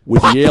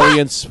with the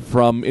aliens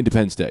from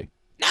Independence Day.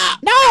 No,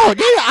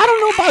 I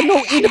don't know about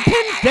no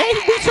Independence Day.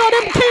 We saw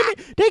them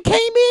they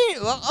came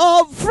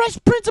in, Fresh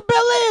Prince of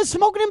Bel-Air,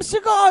 smoking them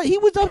cigar. He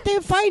was up there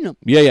fighting them.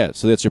 Yeah.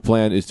 So that's your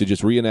plan, is to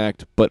just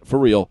reenact, but for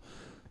real,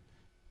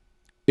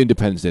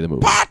 Independence Day the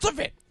movie. Parts of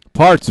it.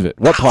 Parts of it.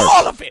 What Not parts?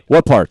 all of it.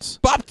 What parts?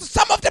 But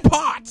some of the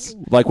parts.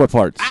 Like what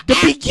parts? The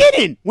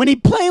beginning, when he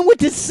playing with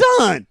his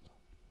son.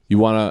 You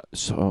want to...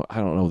 So, I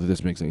don't know if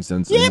this makes any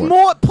sense Yeah, anymore.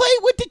 more play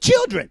with the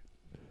children.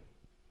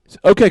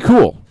 Okay,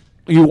 cool.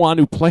 You want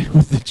to play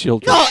with the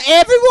children. No,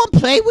 everyone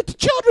play with the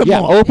children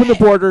Yeah, more. open the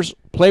borders,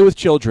 play with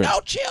children. No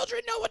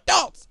children, no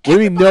adults. What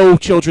do you mean, no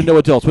children, no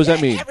adults? What does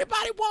that mean?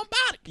 Everybody one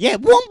body. Yeah,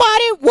 one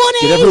body, one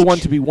age. Get everyone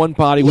to be one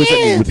body. What does that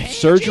mean? With Yeah.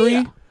 surgery?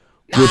 No,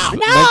 With No,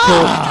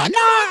 mental...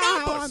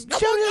 numbers. No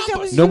more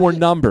numbers. No more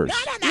numbers.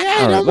 No. Yeah,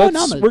 All no right, more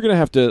numbers. we're going to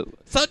have to...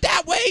 So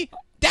that way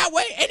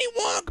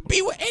anyone can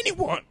be with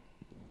anyone.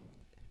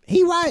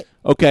 He right.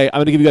 Okay, I'm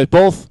going to give you guys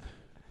both...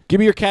 Give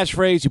me your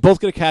catchphrase. You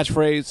both get a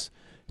catchphrase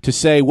to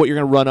say what you're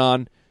going to run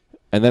on,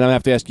 and then I'm going to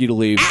have to ask you to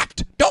leave.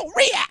 Act, don't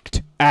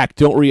react. Act,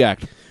 don't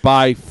react.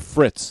 By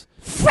Fritz.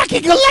 Freaking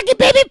Galecki,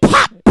 baby,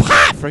 pop,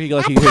 pop. Frankie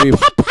Galecki, baby.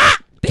 Pop,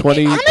 pop.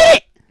 20... I'm in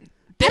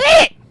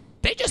it.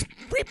 They just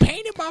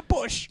repainted my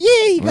bush.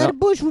 Yeah, you got Yep. a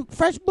bush,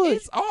 fresh bush.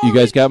 It's all You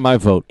guys got my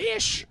vote.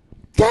 ish.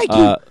 Thank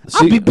you. see-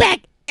 I'll be back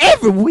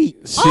every week.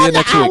 See you on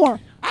next the week. hour.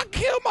 I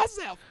kill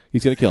myself.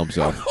 He's going to kill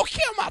himself. I'll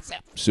kill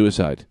myself.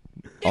 Suicide.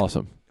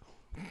 Awesome.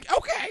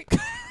 Okay.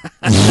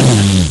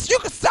 You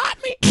can stop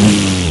me.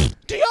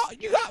 Do you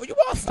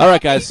want to stop All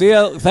right, guys. See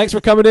ya. Thanks for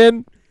coming in.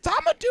 me?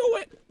 I'ma do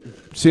it.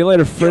 See you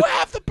later, You Fritz.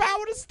 have the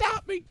power to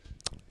stop me.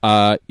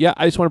 Yeah,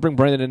 I just want to bring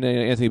Brandon and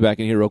Anthony back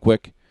in here real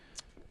quick.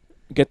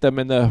 get them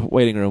in the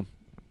waiting room.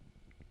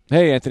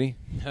 Hey, Anthony.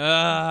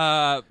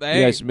 Hey.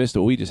 You guys missed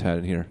what we just had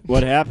in here.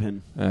 What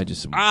happened?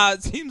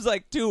 It seems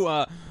like two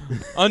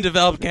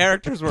undeveloped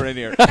characters were in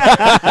here.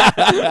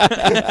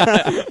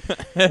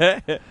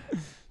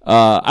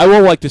 I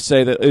will like to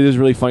say that it is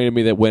really funny to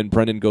me that when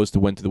Brendan goes to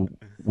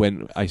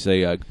when I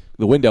say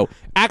the window,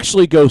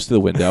 actually goes to the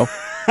window,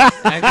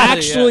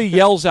 actually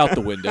yells out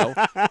the window,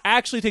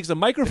 actually takes the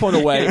microphone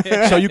away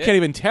so you can't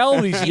even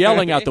tell he's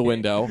yelling out the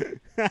window.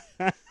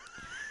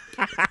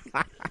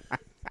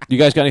 You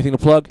guys got anything to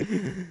plug?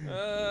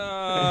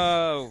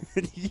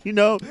 You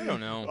know, I don't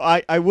know.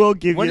 I will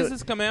give When you. does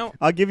this come out?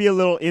 I'll give you a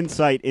little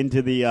insight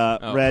into the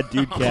Rad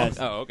Dudecast.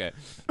 Oh, okay.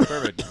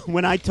 Perfect.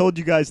 When I told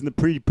you guys in the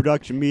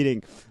pre-production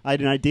meeting, I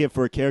had an idea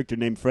for a character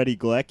named Freddie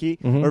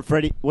Galecki. Or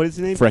Freddie, what is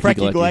his name?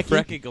 Frecky Galecki.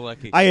 Frecky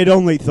Galecki. I had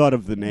only thought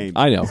of the name.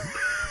 I know.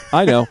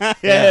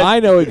 Yeah. I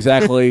know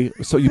exactly.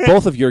 So you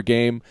both of your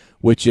game,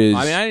 which is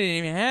I didn't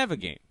even have a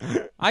game.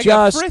 I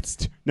got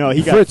fritzed. No,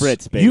 he got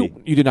Fritz, baby.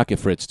 You did not get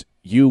fritzed.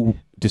 You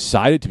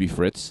decided to be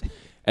Fritz,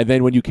 and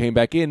then when you came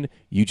back in,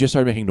 you just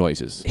started making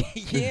noises.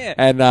 Yeah.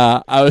 And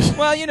I was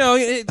Well,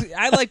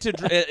 I like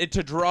it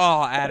to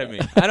draw out of me.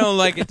 I don't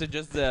like it to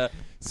just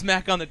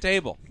smack on the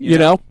table. you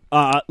know.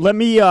 Let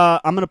me. I'm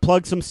gonna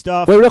plug some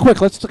stuff. Wait, real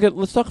quick. Let's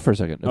talk for a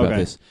second about Okay.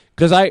 this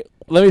because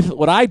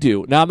what I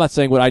do now. I'm not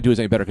saying what I do is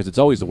any better because it's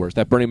always the worst.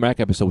 That Bernie Mac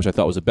episode, which I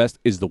thought was the best,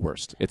 is the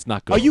worst. It's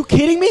not good. Are you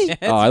kidding me?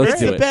 Oh, let's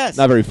It's do the it. best.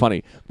 Not very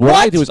funny. What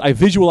I do is I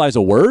visualize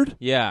a word,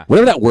 Yeah.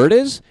 whatever that word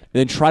is, and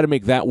then try to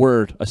make that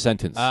word a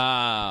sentence.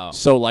 Oh.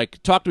 So,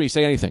 like, talk to me.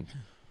 Say anything.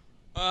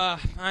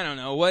 I don't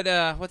know.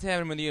 What's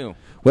happening with you?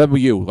 Whatever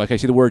you. Like, I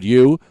see the word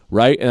you,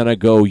 right? And then I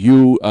go,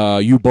 you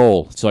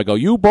bowl. So I go,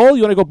 you bowl?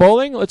 You want to go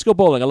bowling? Let's go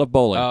bowling. I love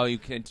bowling. Oh, you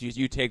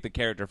take the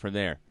character from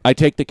there. I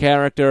take the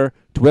character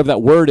to whatever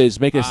that word is,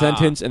 make a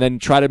sentence, and then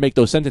try to make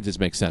those sentences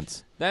make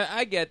sense.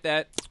 I get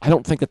that. I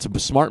don't think that's a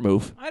smart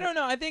move. I don't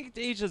know. I think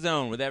to each his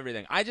own with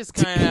everything. I just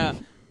kind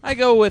of I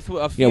go with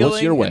a feeling. Yeah,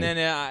 what's your way? And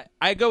then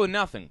I go with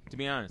nothing. To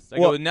be honest, I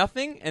Well- go with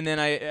nothing, and then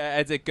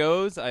as it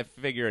goes, I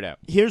figure it out.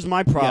 Here's my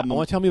Yeah, problem. I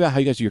want to tell me about how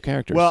you guys do your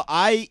characters. Well,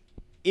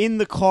 in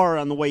the car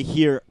on the way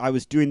here, I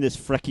was doing this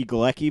Frecky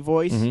Galecki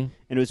voice, and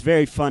it was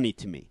very funny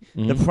to me.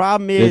 The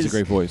problem it is, is a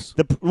great voice.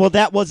 well,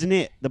 that wasn't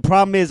it. The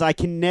problem is, I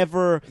can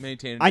never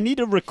Maintain. I need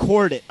to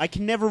record it. I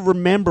can never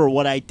remember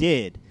what I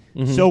did.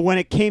 So when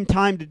it came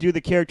time to do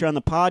the character on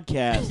the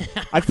podcast,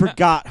 I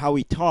forgot how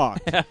he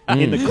talked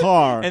in the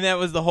car. And that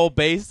was the whole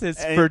basis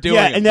And- for doing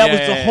yeah, it. and that Yeah, was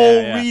yeah, the yeah,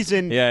 whole yeah.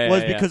 reason Yeah,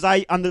 was yeah. because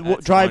I on the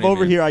That's drive funny,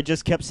 over man. here I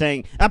just kept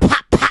saying pop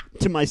pop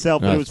to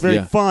myself, and it was very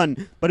Yeah.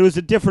 fun. But it was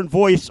a different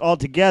voice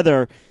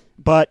altogether.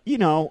 But you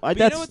know, you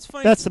know what's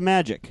funny? that's the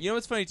magic. You know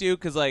what's funny too?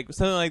 Because like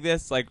something like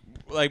this, like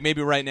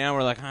maybe right now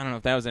we're like, I don't know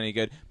if that was any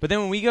good. But then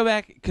when we go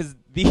back, because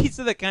these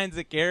are the kinds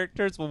of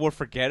characters we'll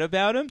forget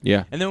about them.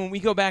 Yeah. And then when we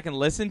go back and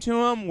listen to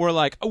them, we're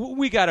like, oh,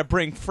 we got to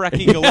bring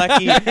Frecky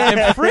Galecki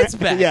and Fritz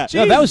back. Yeah.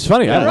 No, that was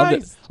funny. I loved it.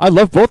 Christ. I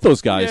love both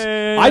those guys.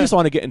 Yeah. I just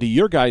want to get into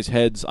your guys'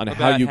 heads on how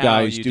About you how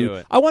guys you do. do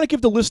it. I want to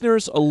give the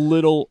listeners a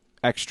little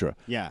extra.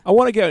 Yeah. I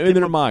want to get in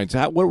their minds.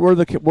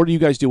 What do you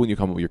guys do when you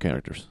come up with your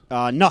characters?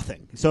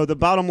 Nothing. So the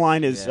bottom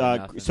line is,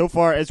 nothing. so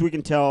far as we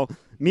can tell,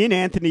 me and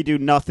Anthony do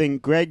nothing.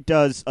 Greg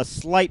does a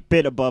slight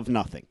bit above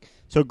nothing.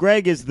 So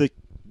Greg is the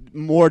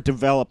more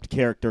developed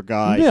character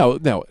guy. No.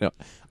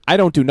 I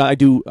don't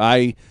do.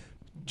 I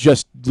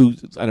just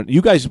lose. I don't.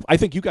 You guys. I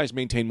think you guys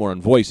maintain more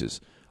on voices.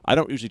 I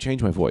don't usually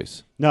change my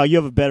voice. No, you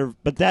have a better,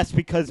 but that's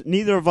because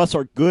neither of us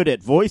are good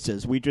at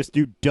voices. We just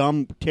do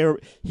dumb,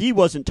 terrible. He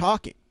wasn't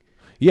talking.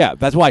 Yeah,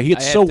 that's why he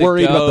gets I so have to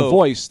worried about the go.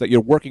 voice that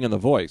you're working on the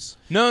voice.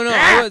 No,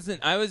 I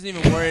wasn't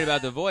even worried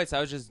about the voice. I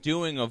was just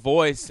doing a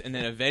voice, and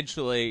then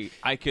eventually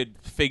I could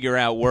figure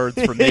out words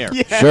from there.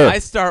 Yeah. Sure. I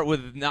start with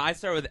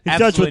absolutely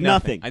starts with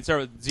nothing. nothing. I start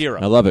with zero.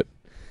 I love it.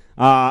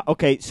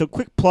 Okay, so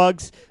quick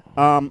plugs.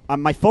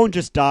 My phone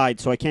just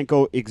died, so I can't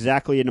go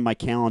exactly into my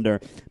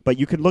calendar, but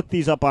you can look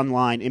these up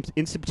online.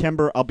 In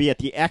September, I'll be at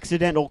the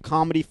Accidental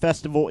Comedy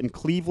Festival in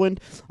Cleveland.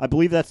 I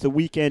believe that's the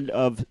weekend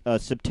of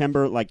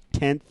September, like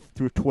 10th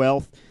through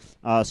 12th.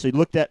 So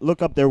you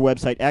look up their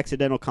website,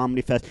 Accidental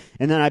Comedy Fest,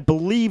 and then I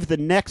believe the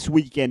next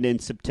weekend in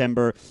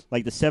September,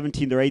 like the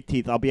 17th or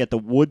 18th, I'll be at the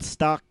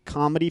Woodstock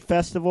Comedy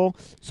Festival.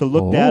 So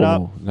look that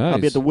up. Nice. I'll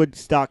be at the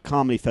Woodstock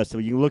Comedy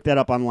Festival. You can look that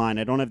up online.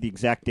 I don't have the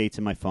exact dates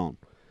in my phone.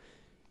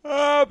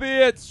 I'll be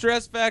at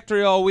Stress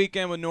Factory all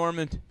weekend with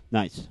Norman.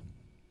 Nice.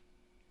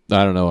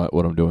 I don't know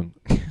what I'm doing.